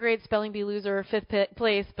 second grade spelling bee loser, fifth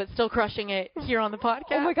place, but still crushing it here on the podcast.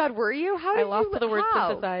 Oh my God, were you? How did I lost to the word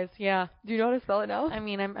synthesize. Yeah. Do you know how to spell it now?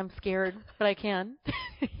 I'm scared, but I can.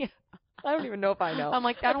 I don't even know if I know. I'm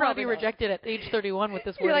like, I don't want to be rejected at age 31 with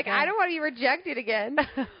this word. You're like, again. I don't want to be rejected again.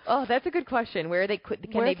 Oh, that's a good question. Where they can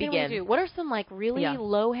they begin? What are some like really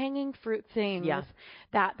low-hanging fruit things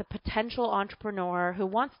that the potential entrepreneur who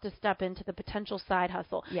wants to step into the potential side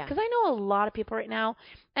hustle? Because I know a lot of people right now,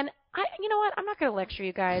 and you know what? I'm not going to lecture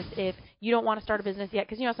you guys if you don't want to start a business yet,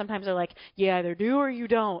 because sometimes they're like, you either do or you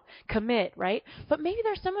don't. Commit, right? But maybe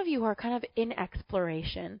there's some of you who are kind of in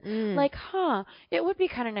exploration. Like, it would be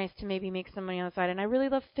kind of nice to maybe make some money on the side, and I really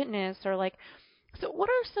love fitness, or like, so what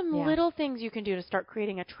are some little things you can do to start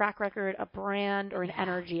creating a track record, a brand, or an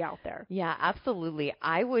energy out there? Yeah, absolutely.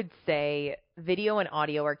 I would say video and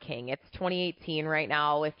audio are king. It's 2018 right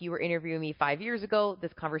now. If you were interviewing me 5 years ago,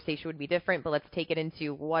 this conversation would be different, but let's take it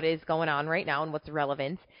into what is going on right now and what's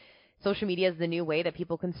relevant. Social media is the new way that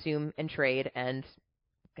people consume and trade and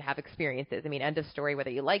have experiences. End of story, whether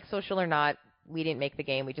you like social or not. We didn't make the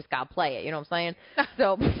game. We just got to play it. You know what I'm saying?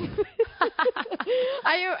 So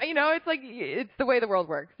it's like, it's the way the world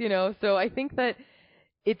works, So I think that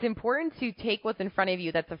it's important to take what's in front of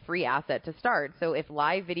you that's a free asset to start. So if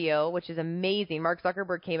live video, which is amazing, Mark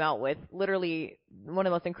Zuckerberg came out with literally one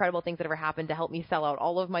of the most incredible things that ever happened to help me sell out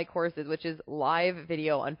all of my courses, which is live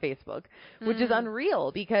video on Facebook, which is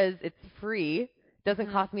unreal because it's free.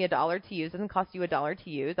 Doesn't cost me $1 to use. Doesn't cost you $1 to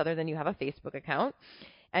use other than you have a Facebook account.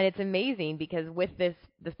 And it's amazing because with this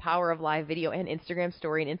power of live video and Instagram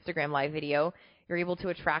story and Instagram live video, you're able to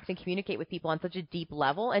attract and communicate with people on such a deep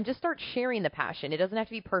level and just start sharing the passion. It doesn't have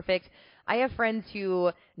to be perfect. I have friends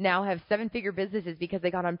who now have 7-figure businesses because they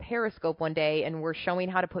got on Periscope one day and were showing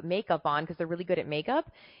how to put makeup on because they're really good at makeup.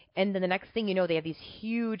 And then the next thing you know, they have these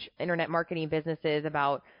huge internet marketing businesses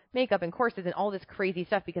about makeup and courses and all this crazy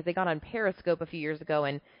stuff because they got on Periscope a few years ago,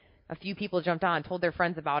 and a few people jumped on, told their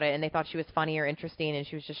friends about it, and they thought she was funny or interesting, and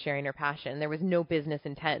she was just sharing her passion. There was no business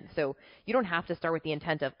intent. So you don't have to start with the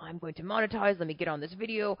intent of, I'm going to monetize, let me get on this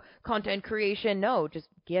video, content creation. No, just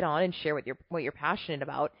get on and share what you're passionate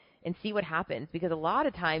about and see what happens. Because a lot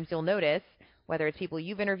of times you'll notice, whether it's people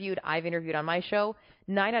you've interviewed, I've interviewed on my show,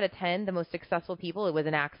 9 out of 10, the most successful people, it was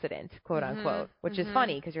an accident, quote unquote, which is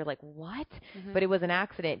funny because you're like, what? But it was an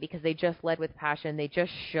accident because they just led with passion. They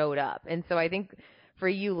just showed up. And so I think for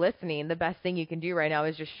you listening, the best thing you can do right now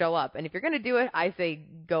is just show up. And if you're going to do it, I say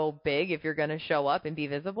go big. If you're going to show up and be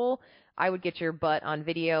visible, I would get your butt on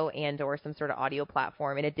video and or some sort of audio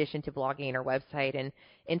platform in addition to blogging or website and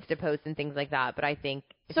Insta posts and things like that. But I think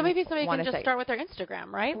so maybe somebody can just start with their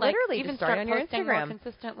Instagram, right? Literally, even just start on your posting Instagram more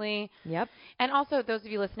consistently. Yep. And also, those of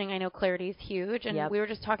you listening, I know clarity is huge. And we were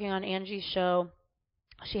just talking on Angie's show.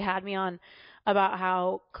 She had me on about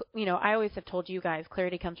how, I always have told you guys,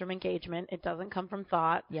 clarity comes from engagement. It doesn't come from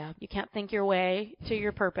thought. Yeah. You can't think your way to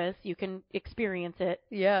your purpose. You can experience it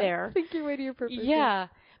there. Think your way to your purpose. Yeah.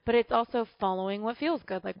 But it's also following what feels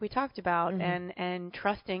good, like we talked about, and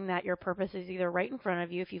trusting that your purpose is either right in front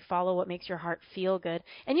of you if you follow what makes your heart feel good.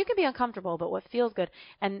 And you can be uncomfortable, but what feels good.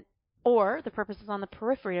 Or the purpose is on the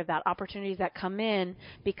periphery of that, opportunities that come in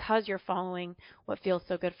because you're following what feels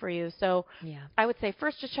so good for you. So I would say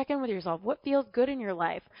first just check in with yourself. What feels good in your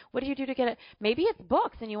life? What do you do to get it? Maybe it's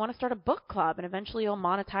books and you want to start a book club and eventually you'll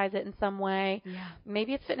monetize it in some way. Yeah.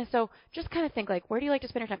 Maybe it's fitness. So just kind of think like, where do you like to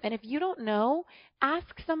spend your time? And if you don't know,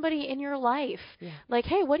 ask somebody in your life. Yeah. Like,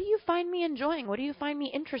 hey, what do you find me enjoying? What do you find me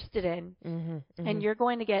interested in? And you're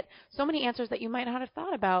going to get so many answers that you might not have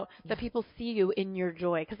thought about that people see you in your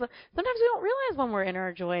joy. Because sometimes we don't realize when we're in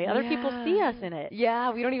our joy. Other people see us in it.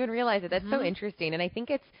 Yeah, we don't even realize it. That's so interesting. And I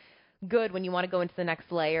think it's good when you want to go into the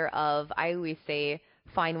next layer of, I always say,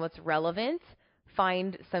 find what's relevant,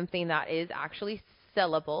 find something that is actually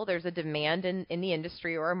sellable. There's a demand in the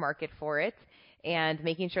industry or a market for it, and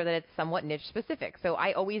making sure that it's somewhat niche specific. So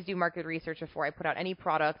I always do market research before I put out any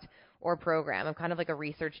product or program. I'm kind of like a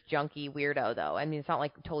research junkie weirdo, though. I mean, it's not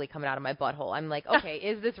like totally coming out of my butthole. I'm like, okay,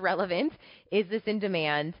 is this relevant? Is this in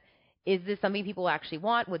demand? Is this something people actually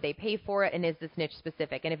want? Would they pay for it? And is this niche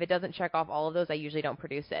specific? And if it doesn't check off all of those, I usually don't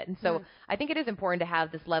produce it. And so I think it is important to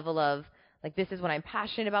have this level of, like, this is what I'm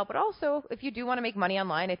passionate about. But also, if you do want to make money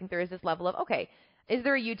online, I think there is this level of, okay, is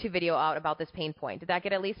there a YouTube video out about this pain point? Did that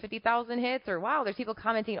get at least 50,000 hits? Or, wow, there's people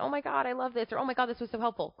commenting, oh, my God, I love this. Or, oh, my God, this was so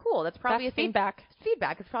helpful. Cool. That's probably a feedback.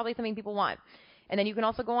 It's probably something people want. And then you can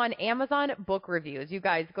also go on Amazon book reviews. You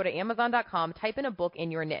guys go to Amazon.com, type in a book in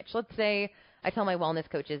your niche. Let's say, I tell my wellness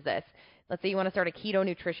coaches this. Let's say you want to start a keto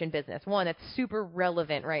nutrition business. One, that's super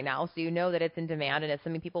relevant right now, so you know that it's in demand and it's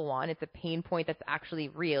something people want. It's a pain point that's actually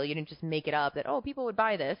real. You didn't just make it up that, oh, people would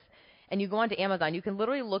buy this. And you go onto Amazon. You can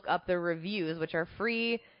literally look up the reviews, which are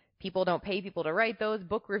free. People don't pay people to write those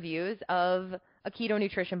book reviews of a keto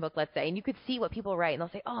nutrition book, let's say. And you could see what people write. And they'll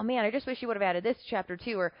say, oh, man, I just wish you would have added this chapter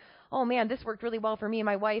too. Or, oh, man, this worked really well for me and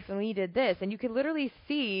my wife and we did this. And you can literally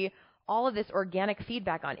see all of this organic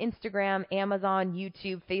feedback on Instagram, Amazon,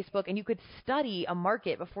 YouTube, Facebook, and you could study a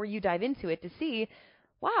market before you dive into it to see,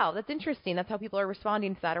 wow, that's interesting. That's how people are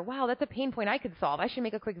responding to that. Or, wow, that's a pain point I could solve. I should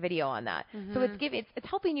make a quick video on that. So it's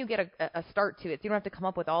helping you get a start to it. So you don't have to come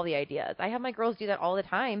up with all the ideas. I have my girls do that all the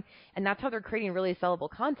time, and that's how they're creating really sellable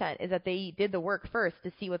content, is that they did the work first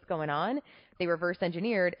to see what's going on. They reverse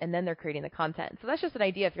engineered, and then they're creating the content. So that's just an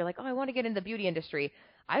idea. If you're like, oh, I want to get into the beauty industry,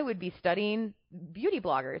 I would be studying beauty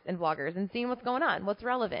bloggers and vloggers and seeing what's going on, what's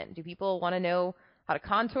relevant. Do people want to know how to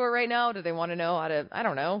contour right now? Do they want to know how to, I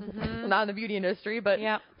don't know, not in the beauty industry, but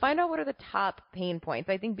find out what are the top pain points.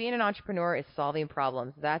 I think being an entrepreneur is solving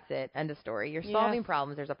problems. That's it. End of story. You're solving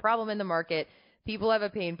problems. There's a problem in the market. People have a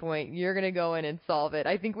pain point. You're going to go in and solve it.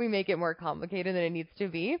 I think we make it more complicated than it needs to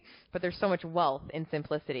be, but there's so much wealth in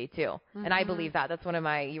simplicity too. And I believe that. That's one of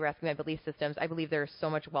my, you were asking my belief systems. I believe there's so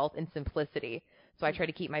much wealth in simplicity. So I try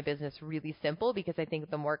to keep my business really simple because I think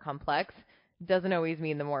the more complex doesn't always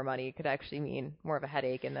mean the more money. It could actually mean more of a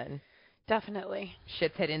headache and then definitely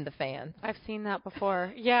shit's hitting the fan. I've seen that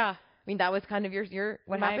before. Yeah. I mean, that was kind of your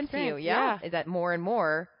what my happened experience. To you. Yeah. Is that more and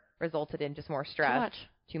more resulted in just more stress.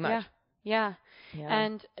 Too much. Yeah.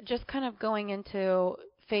 And just kind of going into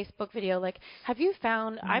Facebook video, like, have you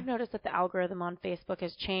found, I've noticed that the algorithm on Facebook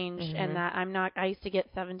has changed and that I used to get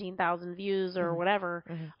 17,000 views or whatever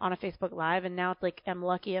on a Facebook Live, and now it's like, I'm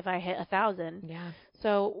lucky if I hit 1,000. Yeah.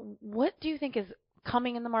 So what do you think is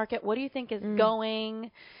coming in the market? What do you think is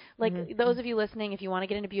going? Like, those of you listening, if you want to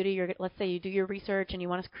get into beauty, let's say you do your research and you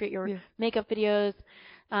want to create your makeup videos.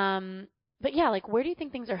 But yeah, like, where do you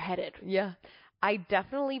think things are headed? Yeah. I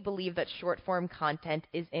definitely believe that short form content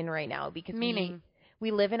is in right now because we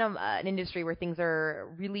live in an industry where things are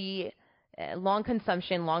really long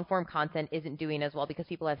consumption, long form content isn't doing as well because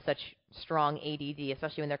people have such strong ADD,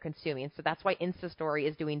 especially when they're consuming. So that's why Insta Story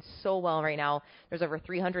is doing so well right now. There's over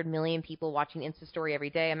 300 million people watching Insta Story every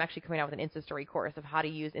day. I'm actually coming out with an Insta Story course of how to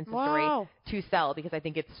use Insta Story to sell because I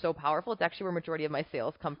think it's so powerful. It's actually where majority of my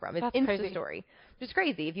sales come from. It's Insta Story, which is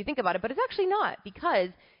crazy if you think about it, but it's actually not because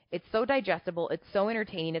It's so digestible. It's so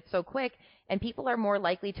entertaining. It's so quick. And people are more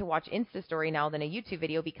likely to watch Insta story now than a YouTube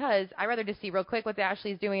video because I'd rather just see real quick what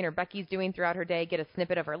Ashley's doing or Becky's doing throughout her day, get a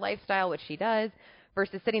snippet of her lifestyle, which she does,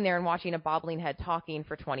 versus sitting there and watching a bobbling head talking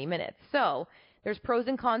for 20 minutes. So there's pros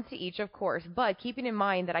and cons to each, of course, but keeping in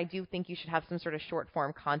mind that I do think you should have some sort of short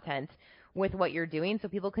form content with what you're doing so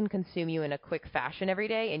people can consume you in a quick fashion every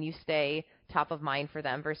day and you stay top of mind for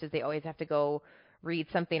them versus they always have to go read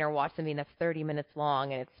something or watch something that's 30 minutes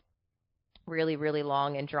long and it's really, really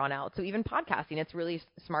long and drawn out. So even podcasting, it's really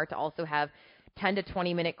smart to also have 10 to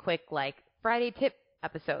 20 minute quick like Friday tip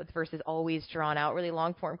episodes versus always drawn out really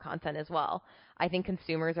long form content as well. I think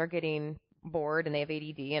consumers are getting bored and they have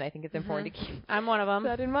ADD, and I think it's important to keep I'm one of them.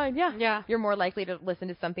 that in mind. Yeah. Yeah. You're more likely to listen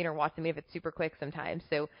to something or watch something if it's super quick sometimes.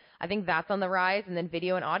 So I think that's on the rise. And then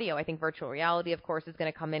video and audio. I think virtual reality, of course, is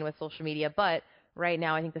going to come in with social media. But right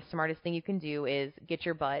now, I think the smartest thing you can do is get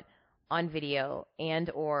your butt on video and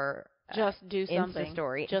or just do something. Insta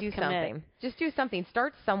story. Just do commit. something. Just do something.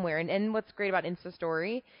 Start somewhere. And what's great about Insta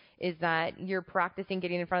story is that you're practicing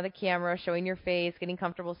getting in front of the camera, showing your face, getting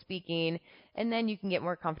comfortable speaking, and then you can get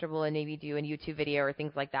more comfortable and maybe do a YouTube video or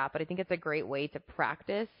things like that. But I think it's a great way to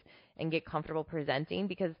practice and get comfortable presenting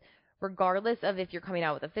because regardless of if you're coming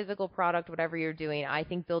out with a physical product, whatever you're doing, I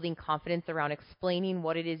think building confidence around explaining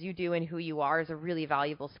what it is you do and who you are is a really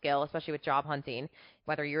valuable skill, especially with job hunting.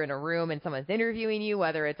 Whether you're in a room and someone's interviewing you,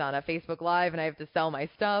 whether it's on a Facebook Live and I have to sell my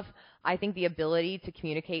stuff, I think the ability to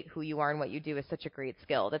communicate who you are and what you do is such a great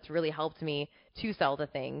skill. That's really helped me to sell the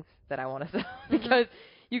things that I want to sell because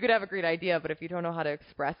you could have a great idea, but if you don't know how to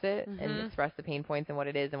express it and express the pain points and what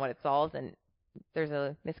it is and what it solves, and there's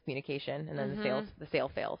a miscommunication, and then the sale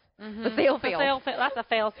fails. The sale fails. That's a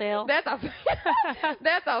fail sale. That's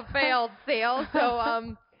a failed sale.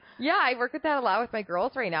 So, yeah, I work with that a lot with my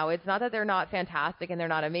girls right now. It's not that they're not fantastic and they're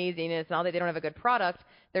not amazing. It's not that they don't have a good product.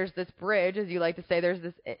 There's this bridge, as you like to say. There's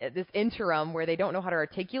this interim where they don't know how to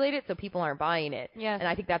articulate it, so people aren't buying it. Yes. And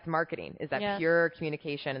I think that's marketing, is that pure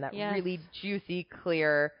communication and that really juicy,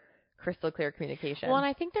 clear, crystal clear communication. Well, and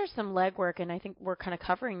I think there's some legwork, and I think we're kind of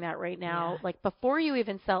covering that right now. Like before you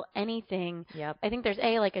even sell anything, I think there's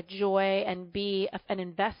like a joy and B, an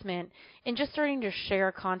investment in just starting to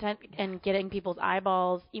share content and getting people's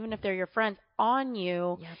eyeballs, even if they're your friends, on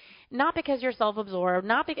you. Not because you're self-absorbed,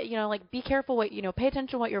 not because, like be careful what, pay attention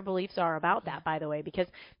to what your beliefs are about that, by the way, because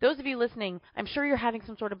those of you listening, I'm sure you're having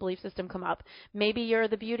some sort of belief system come up. Maybe you're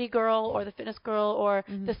the beauty girl or the fitness girl or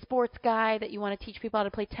the sports guy that you want to teach people how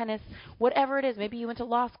to play tennis, whatever it is. Maybe you went to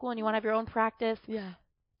law school and you want to have your own practice.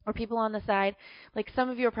 Or people on the side, like some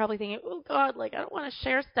of you are probably thinking, oh God, like I don't want to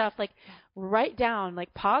share stuff. Like write down,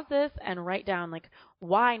 like pause this and write down, like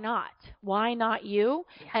why not? Why not you?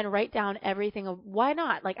 And write down everything of why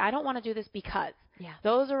not? Like I don't want to do this because.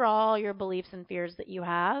 Those are all your beliefs and fears that you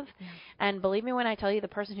have. And believe me when I tell you, the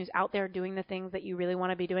person who's out there doing the things that you really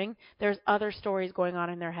want to be doing, there's other stories going on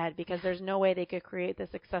in their head because there's no way they could create the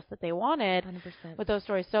success that they wanted 100%. With those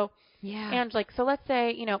stories. So, and like, so let's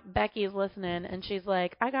say, Becky's listening and she's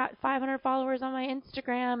like, I got 500 followers on my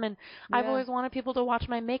Instagram and I've always wanted people to watch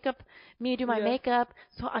my makeup, me do my makeup.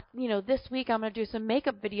 So, this week I'm going to do some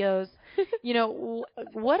makeup videos.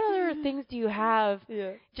 What other things do you have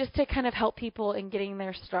just to kind of help people in getting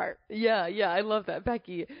their start? I love that,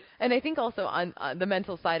 Becky. And I think also on the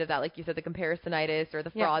mental side of that, like you said, the comparisonitis or the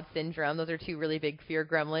fraud syndrome, those are two really big fear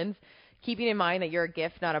gremlins. Keeping in mind that you're a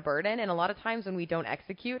gift, not a burden. And a lot of times when we don't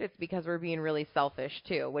execute, it's because we're being really selfish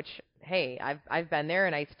too, which, hey, I've been there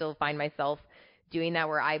and I still find myself doing that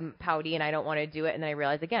where I'm pouty and I don't want to do it. And then I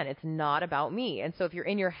realize, again, it's not about me. And so if you're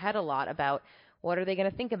in your head a lot about what are they going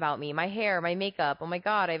to think about me, my hair, my makeup, oh my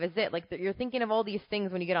God, I have a zit. Like you're thinking of all these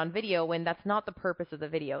things when you get on video when that's not the purpose of the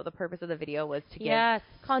video. The purpose of the video was to give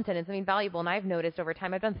content and something valuable. And I've noticed over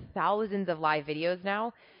time, I've done thousands of live videos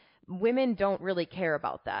now. Women don't really care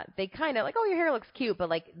about that. They kind of like, oh, your hair looks cute, but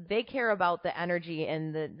like they care about the energy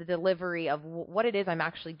and the delivery of what it is I'm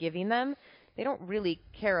actually giving them. They don't really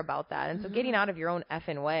care about that. And so getting out of your own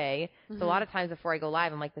effing way. So a lot of times before I go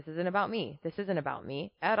live, I'm like, this isn't about me. This isn't about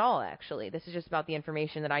me at all, actually. This is just about the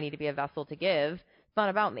information that I need to be a vessel to give. It's not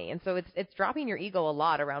about me. And so it's dropping your ego a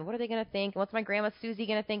lot around what are they going to think? What's my grandma Susie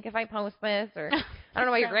going to think if I post this? Or I don't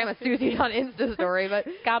know why your grandma Susie's on Insta story, but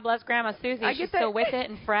God bless Grandma Susie. She's still with it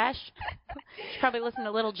and fresh. She's probably listening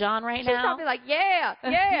to Little John right now. She's probably like, yeah.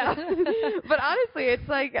 But honestly, it's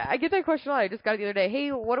like, I get that question a lot. I just got it the other day.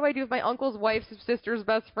 Hey, what do I do if my uncle's wife's sister's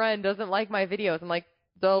best friend doesn't like my videos? I'm like,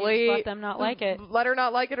 delete. Let them not like it. Let her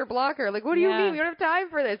not like it or block her. Like, what do you mean? We don't have time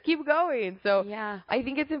for this. Keep going. So I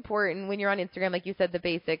think it's important when you're on Instagram, like you said, the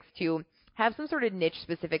basics, to have some sort of niche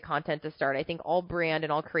specific content to start. I think all brand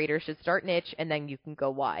and all creators should start niche, and then you can go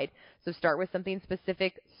wide. So start with something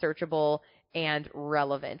specific, searchable, and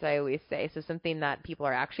relevant, I always say. So something that people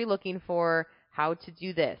are actually looking for, how to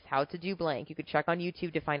do this, how to do blank. You could check on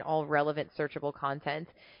YouTube to find all relevant searchable content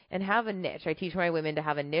and have a niche. I teach my women to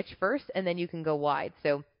have a niche first, and then you can go wide.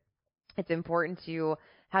 So it's important to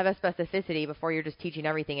have a specificity before you're just teaching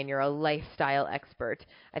everything and you're a lifestyle expert.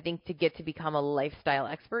 I think to get to become a lifestyle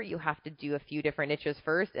expert, you have to do a few different niches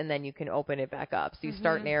first, and then you can open it back up. So you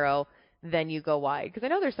start narrow, then you go wide. Because I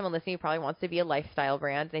know there's someone listening who probably wants to be a lifestyle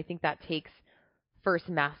brand, and I think that takes first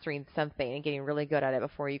mastering something and getting really good at it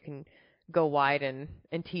before you can go wide and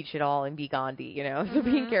teach it all and be Gandhi, you know? So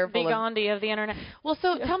being careful. Be Gandhi of the internet. Well,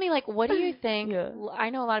 so tell me, like, what do you think? I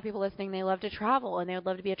know a lot of people listening, they love to travel and they would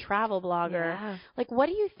love to be a travel blogger. Yeah. Like, what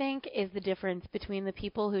do you think is the difference between the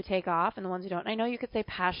people who take off and the ones who don't? I know you could say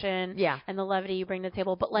passion and the levity you bring to the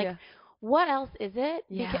table, but like, what else is it?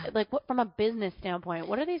 Because, like, what, from a business standpoint,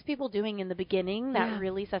 what are these people doing in the beginning that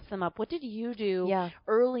really sets them up? What did you do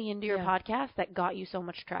early into your podcast that got you so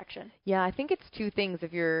much traction? Yeah, I think it's two things.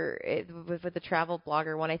 If you're with the travel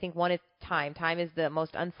blogger one, I think one is time. Time is the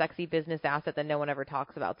most unsexy business asset that no one ever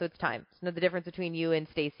talks about. So it's time. So the difference between you and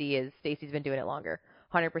Stacy is Stacy's been doing it longer.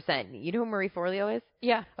 100%. You know who Marie Forleo is?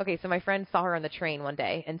 Yeah. Okay, so my friend saw her on the train one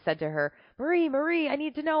day and said to her, Marie, I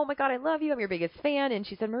need to know. Oh my God, I love you. I'm your biggest fan. And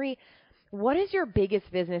she said, Marie, what is your biggest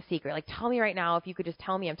business secret? Like, tell me right now, if you could just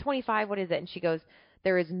tell me. I'm 25. What is it? And she goes,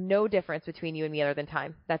 there is no difference between you and me other than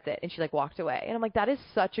time. That's it. And she like walked away. And I'm like, that is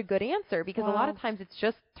such a good answer, because a lot of times it's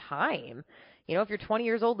just time. You know, if you're 20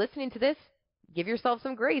 years old listening to this, give yourself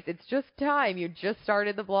some grace. It's just time. You just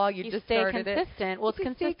started the blog. You just started it. Stay consistent. Well, it's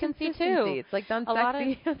consistency too. It's like the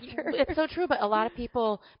unsexy answer. It's so true, but a lot of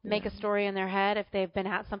people make a story in their head if they've been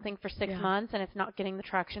at something for 6 months and it's not getting the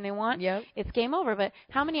traction they want. It's game over. But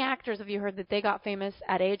how many actors have you heard that they got famous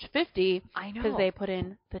at age 50? I know. Because they put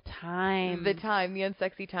in the time. The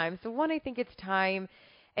unsexy time. So one, I think it's time.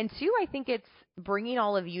 And two, I think it's bringing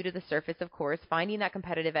all of you to the surface, of course, finding that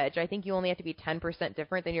competitive edge. I think you only have to be 10%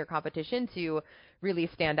 different than your competition to really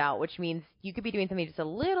stand out, which means you could be doing something just a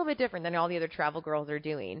little bit different than all the other travel girls are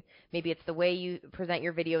doing. Maybe it's the way you present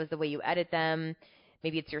your videos, the way you edit them.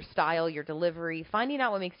 Maybe it's your style, your delivery, finding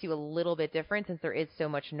out what makes you a little bit different, since there is so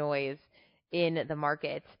much noise in the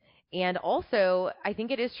market. And also, I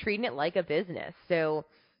think it is treating it like a business. So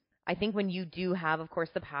I think when you do have, of course,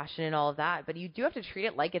 the passion and all of that, but you do have to treat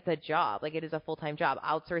it like it's a job, like it is a full-time job.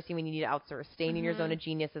 Outsourcing when you need to outsource, staying in your zone of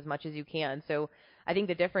genius as much as you can. So I think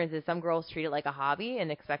the difference is some girls treat it like a hobby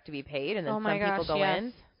and expect to be paid, and then some people go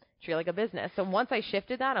in, treat it like a business. So once I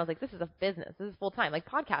shifted that, I was like, this is a business. This is full-time, like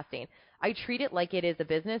podcasting. I treat it like it is a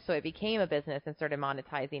business, so it became a business and started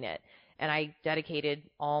monetizing it. And I dedicated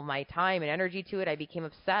all my time and energy to it. I became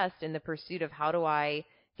obsessed in the pursuit of how do I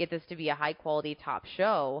get this to be a high-quality top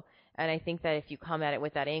show. And I think that if you come at it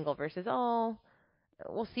with that angle versus, oh,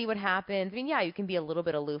 we'll see what happens. I mean, yeah, you can be a little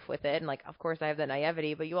bit aloof with it. And, like, of course, I have that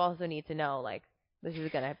naivety, but you also need to know, like, this is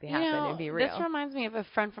going to happen and be real. This reminds me of a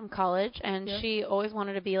friend from college, and she always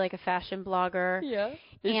wanted to be, like, a fashion blogger. Yeah.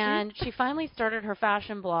 And she finally started her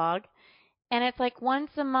fashion blog. And it's like once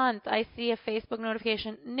a month I see a Facebook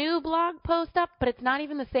notification, new blog post up, but it's not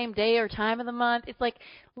even the same day or time of the month. It's like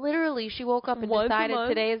literally she woke up and decided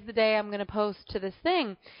today is the day I'm going to post to this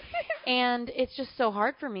thing. And it's just so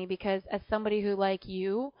hard for me because as somebody who like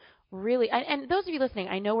you really, and those of you listening,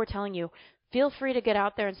 I know we're telling you, feel free to get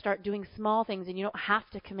out there and start doing small things, and you don't have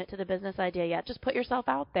to commit to the business idea yet. Just put yourself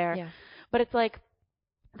out there. Yeah. But it's like,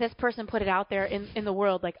 this person put it out there in the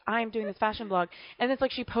world, like, I'm doing this fashion blog. And it's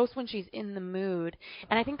like she posts when she's in the mood.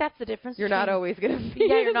 And I think that's the difference. You're not always going to be.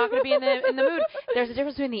 Yeah, you're not going to be in the mood. There's a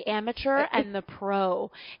difference between the amateur and the pro.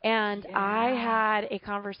 And I had a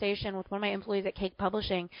conversation with one of my employees at Cake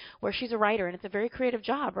Publishing where she's a writer, and it's a very creative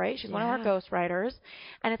job, right? She's one of our ghost writers.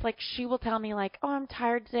 And it's like she will tell me, like, oh, I'm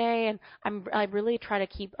tired today. And I really try to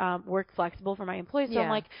keep work flexible for my employees. So I'm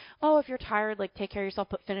like, oh, if you're tired, like, take care of yourself,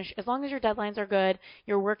 but finish. As long as your deadlines are good,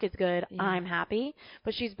 your work is good, I'm happy.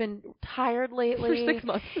 But she's been tired lately. For 6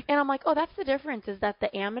 months. And I'm like, oh, that's the difference, is that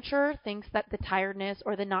the amateur thinks that the tiredness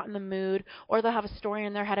or the not in the mood, or they'll have a story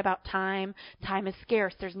in their head about time. Time is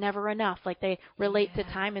scarce. There's never enough. Like, they relate to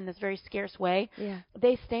time in this very scarce way. Yeah.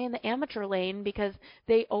 They stay in the amateur lane because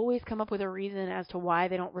they always come up with a reason as to why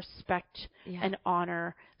they don't respect and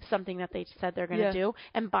honor something that they said they're going to do.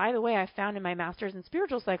 And by the way, I found in my master's in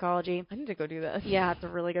spiritual psychology. I need to go do this. Yeah, it's a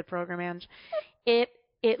really good program, Ange.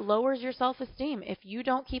 It lowers your self-esteem. If you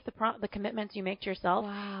don't keep the commitments you make to yourself,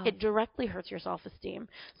 it directly hurts your self-esteem.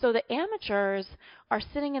 So the amateurs are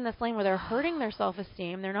sitting in this lane where they're hurting their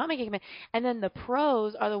self-esteem. They're not making commitments. And then the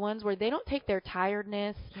pros are the ones where they don't take their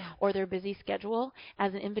tiredness or their busy schedule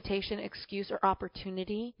as an invitation, excuse, or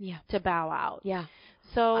opportunity to bow out. Yeah.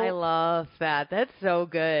 So I love that. That's so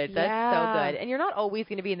good. That's so good. And you're not always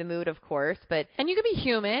going to be in the mood, of course, but and you can be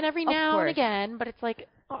human every now and again, but it's like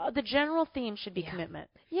the general theme should be commitment.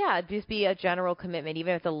 Yeah, just be a general commitment,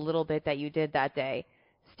 even if it's a little bit that you did that day.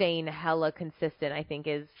 Staying hella consistent, I think,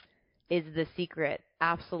 is the secret.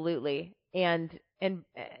 Absolutely. And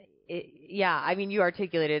I mean, you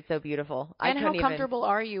articulated it so beautiful. And how comfortable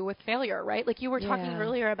are you with failure, right? Like you were talking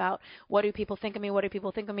earlier about what do people think of me? What do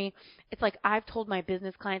people think of me? It's like I've told my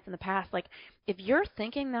business clients in the past, like if you're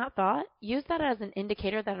thinking that thought, use that as an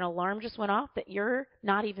indicator that an alarm just went off that you're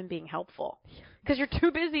not even being helpful. Because you're too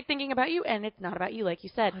busy thinking about you, and it's not about you, like you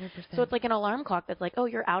said. 100%. So it's like an alarm clock that's like, oh,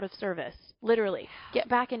 you're out of service. Literally. Get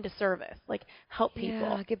back into service. Like, help people.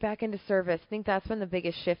 Yeah, get back into service. I think that's been the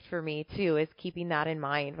biggest shift for me, too, is keeping that in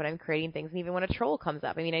mind when I'm creating things. And even when a troll comes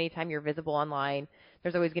up. I mean, anytime you're visible online,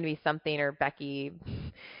 there's always going to be something, or Becky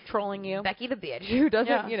trolling you. Becky the bitch who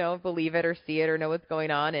doesn't, believe it or see it or know what's going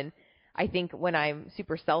on. And I think when I'm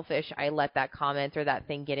super selfish, I let that comment or that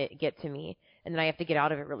thing get to me. And then I have to get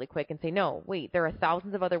out of it really quick and say, no, wait, there are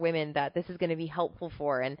thousands of other women that this is going to be helpful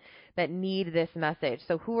for and that need this message.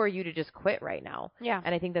 So who are you to just quit right now? Yeah.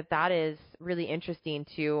 And I think that is really interesting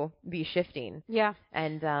to be shifting. Yeah.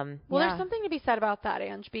 And, there's something to be said about that,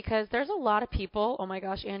 Ange, because there's a lot of people. Oh my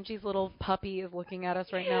gosh, Angie's little puppy is looking at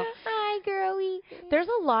us right now. Hi, girlie. There's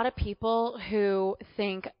a lot of people who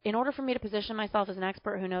think in order for me to position myself as an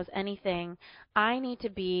expert who knows anything, I need to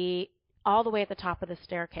be all the way at the top of the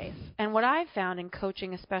staircase. And what I've found in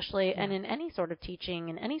coaching especially, and in any sort of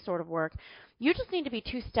teaching and any sort of work, you just need to be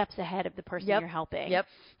 2 steps ahead of the person you're helping. Yep.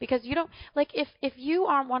 Because you don't, like if you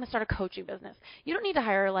want to start a coaching business, you don't need to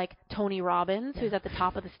hire like Tony Robbins, who's at the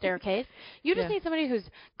top of the staircase. You just need somebody who's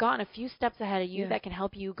gotten a few steps ahead of you that can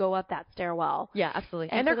help you go up that stairwell. Yeah,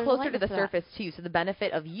 absolutely. And so they're closer to the surface too. So the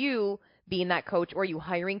benefit of you being that coach or you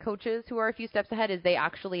hiring coaches who are a few steps ahead is they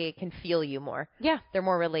actually can feel you more. Yeah. They're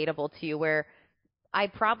more relatable to you, where I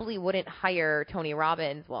probably wouldn't hire Tony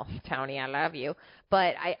Robbins. Well, Tony, I love you.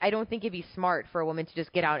 But I don't think it'd be smart for a woman to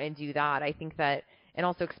just get out and do that. I think that, and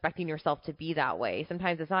also expecting yourself to be that way.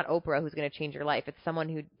 Sometimes it's not Oprah who's going to change your life. It's someone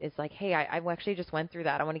who is like, hey, I actually just went through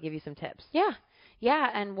that. I want to give you some tips. Yeah.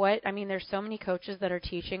 Yeah, and there's so many coaches that are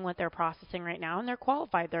teaching what they're processing right now, and they're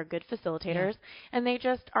qualified. They're good facilitators, and they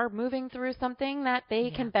just are moving through something that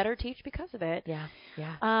they can better teach because of it. Yeah,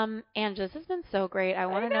 yeah. And this has been so great. I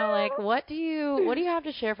want to know, like, what do you have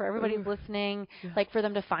to share for everybody who's listening, like, for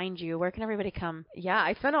them to find you? Where can everybody come? Yeah,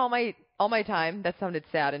 I spent all my time, that sounded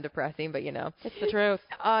sad and depressing, but it's the truth,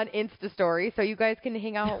 on Insta Story. So you guys can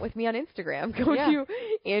hang out with me on Instagram. Go to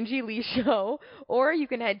Angie Lee Show, or you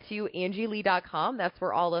can head to angielee.com. That's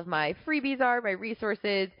where all of my freebies are, my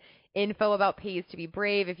resources, info about Pays to Be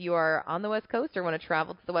Brave. If you are on the West Coast or want to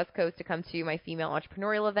travel to the West Coast to come to my female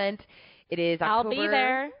entrepreneurial event, it is October. I'll be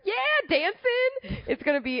there. Yeah, dancing. It's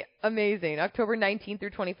going to be amazing. October 19th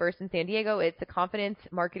through 21st in San Diego. It's a confidence,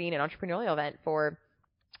 marketing, and entrepreneurial event for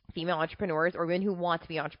female entrepreneurs or women who want to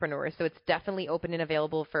be entrepreneurs. So it's definitely open and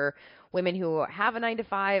available for women who have a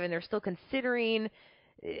 9-to-5 and they're still considering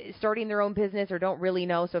starting their own business or don't really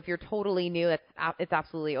know. So if you're totally new, it's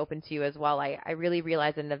absolutely open to you as well. I really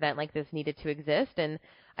realized an event like this needed to exist, and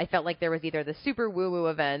I felt like there was either the super woo-woo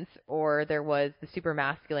events or there was the super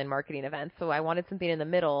masculine marketing events. So I wanted something in the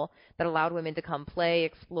middle that allowed women to come play,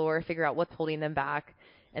 explore, figure out what's holding them back,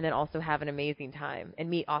 and then also have an amazing time and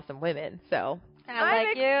meet awesome women. So I'm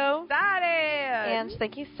excited. Ange,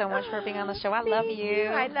 thank you so much for being on the show. I love you.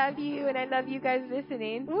 I love you, and I love you guys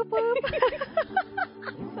listening. Whoop, whoop.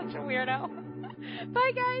 Such a weirdo.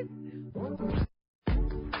 Bye, guys.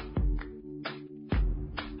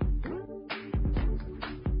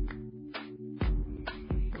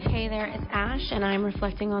 Hey there, it's Ash, and I'm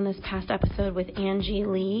reflecting on this past episode with Angie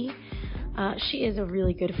Lee. She is a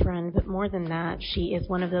really good friend, but more than that, she is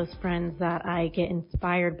one of those friends that I get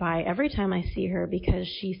inspired by every time I see her, because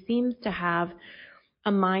she seems to have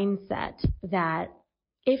a mindset that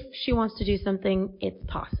if she wants to do something, it's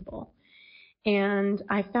possible. And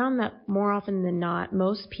I found that more often than not,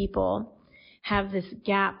 most people have this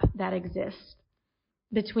gap that exists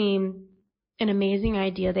between an amazing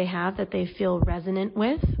idea they have that they feel resonant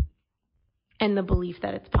with and the belief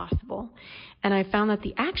that it's possible. And I found that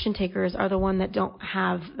the action takers are the one that don't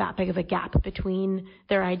have that big of a gap between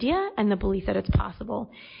their idea and the belief that it's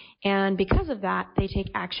possible. And because of that, they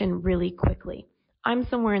take action really quickly. I'm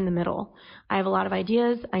somewhere in the middle. I have a lot of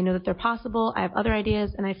ideas. I know that they're possible. I have other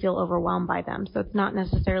ideas, and I feel overwhelmed by them. So it's not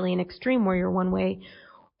necessarily an extreme where you're one way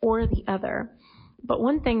or the other. But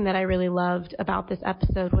one thing that I really loved about this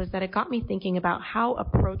episode was that it got me thinking about how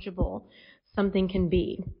approachable something can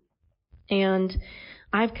be. And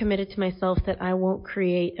I've committed to myself that I won't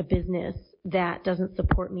create a business that doesn't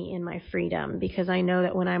support me in my freedom, because I know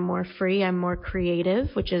that when I'm more free, I'm more creative,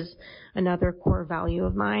 which is another core value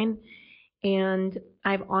of mine. And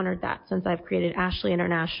I've honored that since I've created Ashley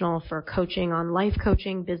International for coaching on life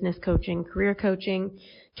coaching, business coaching, career coaching,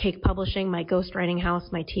 Cake Publishing, my ghostwriting house.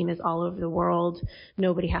 My team is all over the world.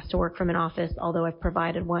 Nobody has to work from an office, although I've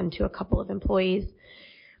provided one to a couple of employees.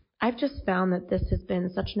 I've just found that this has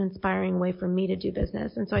been such an inspiring way for me to do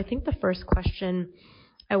business. And so I think the first question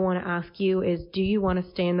I want to ask you is, do you want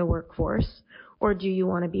to stay in the workforce, or do you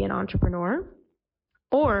want to be an entrepreneur?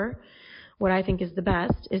 Or what I think is the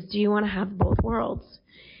best is, do you want to have both worlds?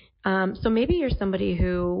 So maybe you're somebody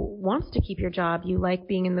who wants to keep your job. You like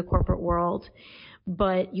being in the corporate world,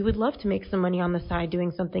 but you would love to make some money on the side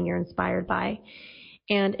doing something you're inspired by.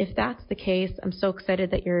 And if that's the case, I'm so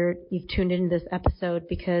excited that you've tuned into this episode,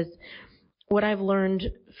 because what I've learned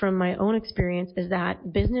from my own experience is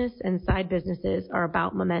that business and side businesses are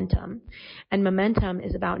about momentum. And momentum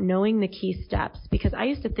is about knowing the key steps, because I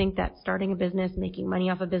used to think that starting a business, making money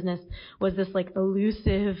off a business was this like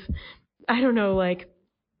elusive,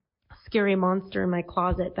 scary monster in my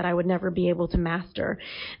closet that I would never be able to master.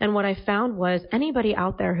 And what I found was, anybody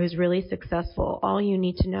out there who's really successful, all you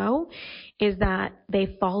need to know is that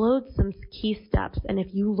they followed some key steps. And if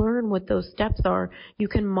you learn what those steps are, you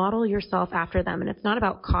can model yourself after them. And it's not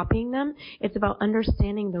about copying them. It's about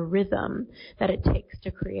understanding the rhythm that it takes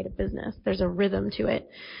to create a business. There's a rhythm to it.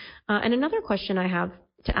 And another question I have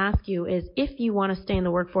to ask you is, if you want to stay in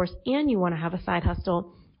the workforce and you want to have a side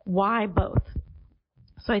hustle, why both?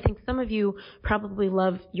 So I think some of you probably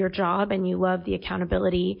love your job and you love the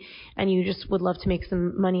accountability and you just would love to make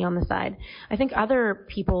some money on the side. I think other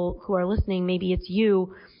people who are listening, maybe it's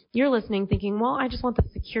you're listening thinking, well, I just want the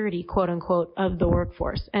security, quote unquote, of the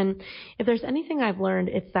workforce. And if there's anything I've learned,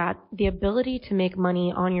 it's that the ability to make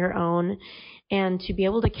money on your own and to be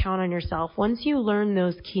able to count on yourself, once you learn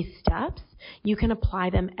those key steps, you can apply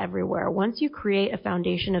them everywhere. Once you create a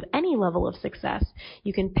foundation of any level of success,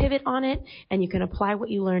 you can pivot on it and you can apply what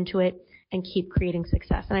you learn to it and keep creating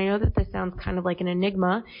success. And I know that this sounds kind of like an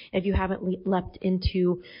enigma if you haven't leapt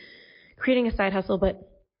into creating a side hustle, but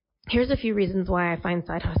here's a few reasons why I find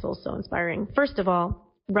side hustles so inspiring. First of all,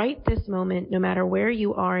 right this moment, no matter where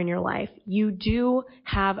you are in your life, you do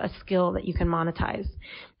have a skill that you can monetize.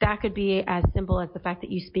 That could be as simple as the fact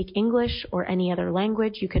that you speak English or any other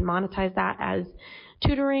language. You can monetize that as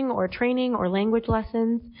tutoring or training or language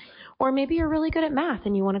lessons. Or maybe you're really good at math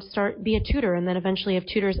and you want to be a tutor and then eventually have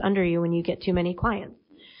tutors under you when you get too many clients.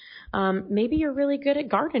 Maybe you're really good at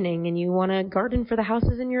gardening and you want to garden for the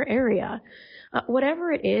houses in your area.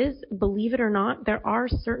 Whatever it is, believe it or not, there are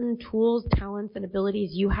certain tools, talents, and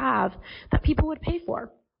abilities you have that people would pay for.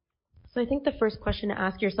 So I think the first question to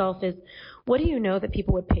ask yourself is, what do you know that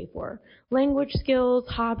people would pay for? Language skills,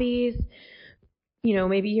 hobbies,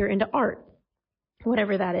 maybe you're into art,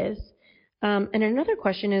 whatever that is. And another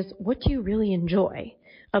question is, what do you really enjoy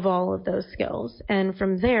of all of those skills? And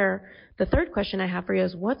from there, the third question I have for you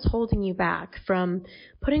is, what's holding you back from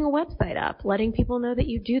putting a website up, letting people know that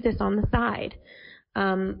you do this on the side?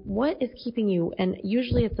 What is keeping you? And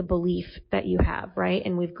usually it's a belief that you have, right?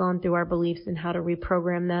 And we've gone through our beliefs and how to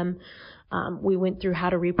reprogram them. We went through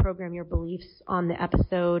how to reprogram your beliefs on the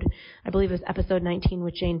episode, I believe it was episode 19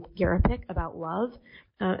 with Jane Garapick about love.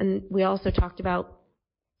 And we also talked about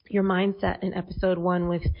your mindset in episode 1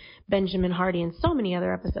 with Benjamin Hardy, and so many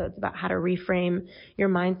other episodes about how to reframe your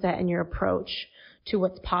mindset and your approach to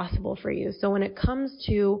what's possible for you. So when it comes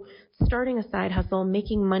to starting a side hustle,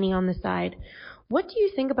 making money on the side, what do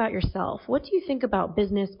you think about yourself? What do you think about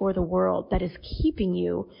business or the world that is keeping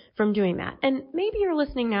you from doing that? And maybe you're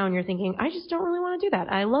listening now and you're thinking, I just don't really want to do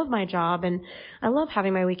that. I love my job and I love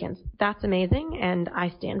having my weekends. That's amazing, and I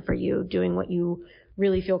stand for you doing what you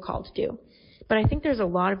really feel called to do. But I think there's a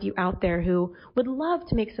lot of you out there who would love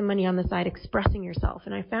to make some money on the side expressing yourself.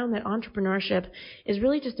 And I found that entrepreneurship is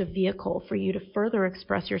really just a vehicle for you to further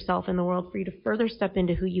express yourself in the world, for you to further step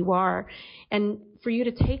into who you are, and for you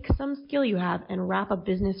to take some skill you have and wrap a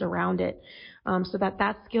business around it, so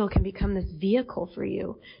that skill can become this vehicle for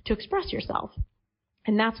you to express yourself.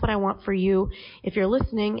 And that's what I want for you if you're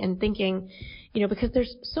listening and thinking, because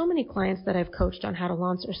there's so many clients that I've coached on how to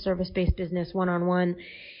launch their service-based business one-on-one.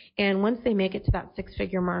 And once they make it to that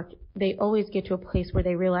 6-figure mark, they always get to a place where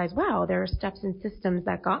they realize, wow, there are steps and systems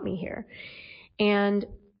that got me here. And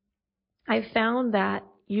I've found that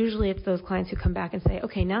usually it's those clients who come back and say,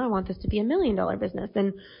 okay, now I want this to be $1 million business.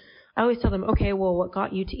 And I always tell them, okay, well, what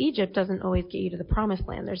got you to Egypt doesn't always get you to the promised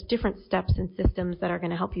land. There's different steps and systems that are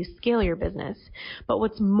going to help you scale your business. But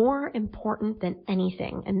what's more important than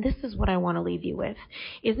anything, and this is what I want to leave you with,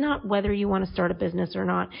 is not whether you want to start a business or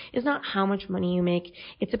not, is not how much money you make.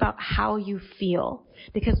 It's about how you feel.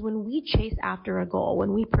 Because when we chase after a goal,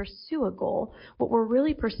 when we pursue a goal, what we're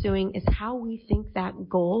really pursuing is how we think that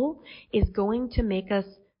goal is going to make us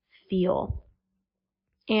feel.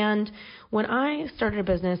 And when I started a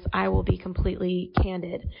business, I will be completely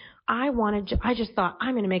candid. I just thought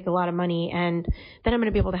I'm going to make a lot of money and then I'm going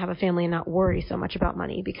to be able to have a family and not worry so much about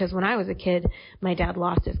money. Because when I was a kid, my dad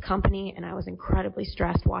lost his company and I was incredibly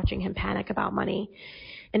stressed watching him panic about money.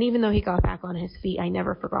 And even though he got back on his feet, I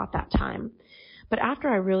never forgot that time. But after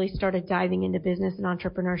I really started diving into business and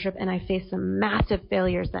entrepreneurship and I faced some massive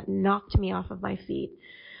failures that knocked me off of my feet,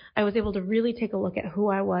 I was able to really take a look at who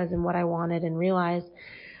I was and what I wanted and realize,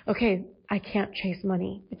 okay, I can't chase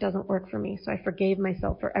money. It doesn't work for me. So I forgave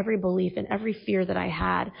myself for every belief and every fear that I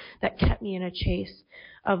had that kept me in a chase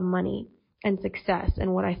of money and success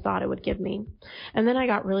and what I thought it would give me. And then I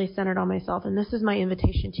got really centered on myself. And this is my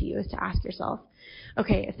invitation to you, is to ask yourself,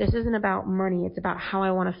 okay, if this isn't about money, it's about how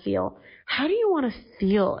I want to feel. How do you want to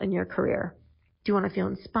feel in your career? Do you want to feel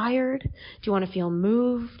inspired? Do you want to feel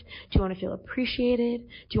moved? Do you want to feel appreciated?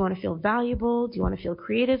 Do you want to feel valuable? Do you want to feel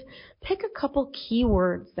creative? Pick a couple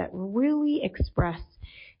keywords that really express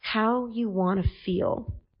how you want to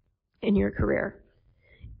feel in your career.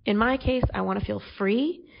 In my case, I want to feel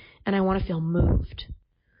free and I want to feel moved.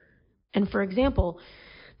 And for example,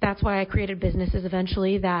 that's why I created businesses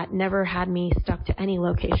eventually that never had me stuck to any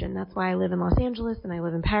location. That's why I live in Los Angeles and I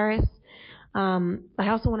live in Paris. I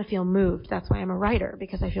also want to feel moved. That's why I'm a writer,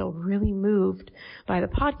 because I feel really moved by the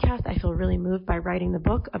podcast. I feel really moved by writing the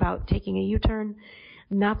book about taking a U-turn.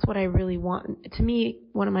 And that's what I really want. To me,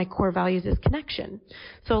 one of my core values is connection.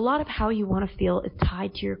 So a lot of how you want to feel is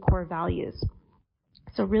tied to your core values.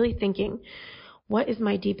 So really thinking, what is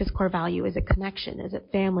my deepest core value? Is it connection? Is it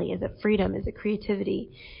family? Is it freedom? Is it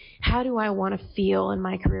creativity? How do I want to feel in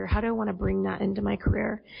my career? How do I want to bring that into my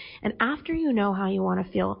career? And after you know how you want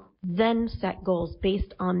to feel, then set goals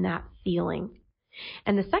based on that feeling.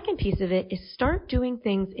 And the second piece of it is start doing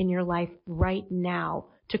things in your life right now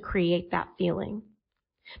to create that feeling.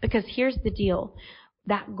 Because here's the deal.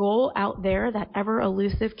 That goal out there, that ever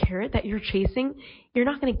elusive carrot that you're chasing, you're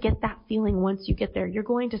not going to get that feeling once you get there. You're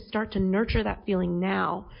going to start to nurture that feeling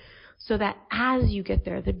now so that as you get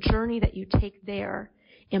there, the journey that you take there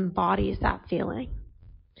embodies that feeling.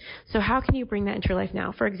 So how can you bring that into your life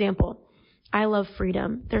now? For example, I love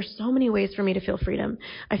freedom. There's so many ways for me to feel freedom.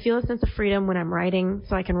 I feel a sense of freedom when I'm writing,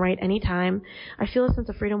 so I can write anytime. I feel a sense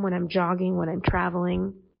of freedom when I'm jogging, when I'm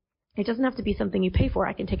traveling. It doesn't have to be something you pay for.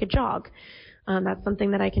 I can take a jog. That's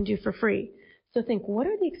something that I can do for free. So think, what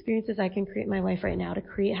are the experiences I can create in my life right now to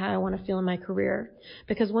create how I want to feel in my career?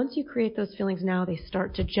 Because once you create those feelings now, they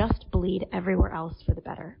start to just bleed everywhere else for the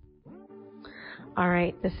better. All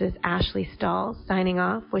right, this is Ashley Stahl signing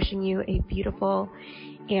off, wishing you a beautiful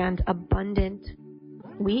and abundant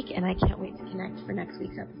week, and I can't wait to connect for next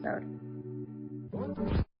week's episode.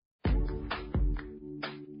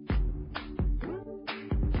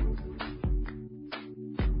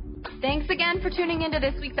 Thanks again for tuning into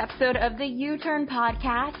this week's episode of the U-Turn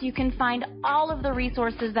Podcast. You can find all of the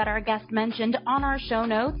resources that our guest mentioned on our show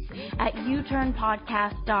notes at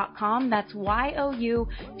uturnpodcast.com. That's YOUTURN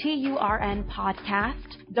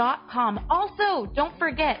podcast.com. Also, don't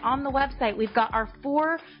forget, on the website, we've got our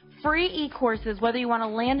 4 free e-courses, whether you want to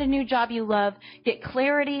land a new job you love, get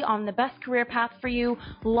clarity on the best career path for you,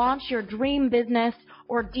 launch your dream business,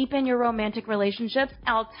 or deepen your romantic relationships.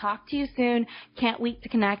 I'll talk to you soon. Can't wait to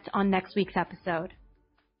connect on next week's episode.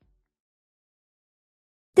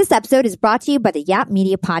 This episode is brought to you by the Yap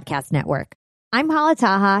Media Podcast Network. I'm Hala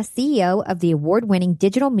Taha, CEO of the award-winning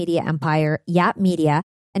digital media empire, Yap Media,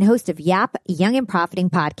 and host of Yap Young and Profiting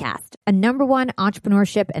Podcast, a #1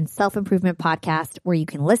 entrepreneurship and self-improvement podcast where you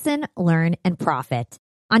can listen, learn, and profit.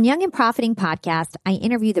 On Young and Profiting Podcast, I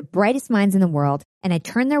interview the brightest minds in the world, and I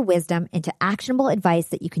turn their wisdom into actionable advice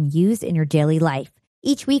that you can use in your daily life.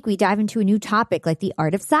 Each week, we dive into a new topic like the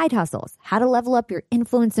art of side hustles, how to level up your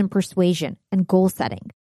influence and persuasion, and goal setting.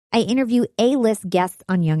 I interview A-list guests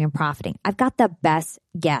on Young and Profiting. I've got the best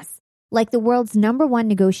guests, like the world's #1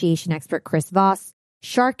 negotiation expert, Chris Voss,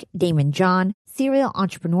 Shark, Damon John, serial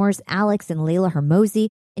entrepreneurs Alex and Layla Hermosi,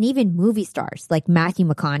 and even movie stars like Matthew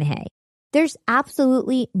McConaughey. There's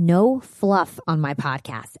absolutely no fluff on my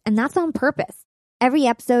podcast, and that's on purpose. Every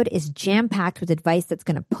episode is jam-packed with advice that's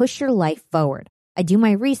going to push your life forward. I do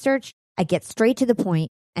my research, I get straight to the point,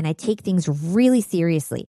 and I take things really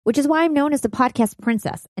seriously, which is why I'm known as the podcast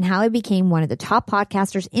princess and how I became one of the top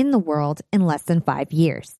podcasters in the world in less than 5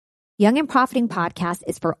 years. Young and Profiting Podcast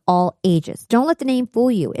is for all ages. Don't let the name fool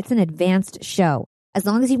you. It's an advanced show. As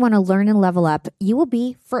long as you want to learn and level up, you will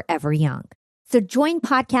be forever young. So join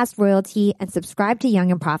podcast royalty and subscribe to Young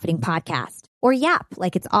and Profiting Podcast, or YAP,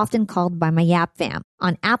 like it's often called by my YAP fam,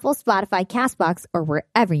 on Apple, Spotify, CastBox, or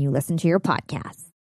wherever you listen to your podcasts.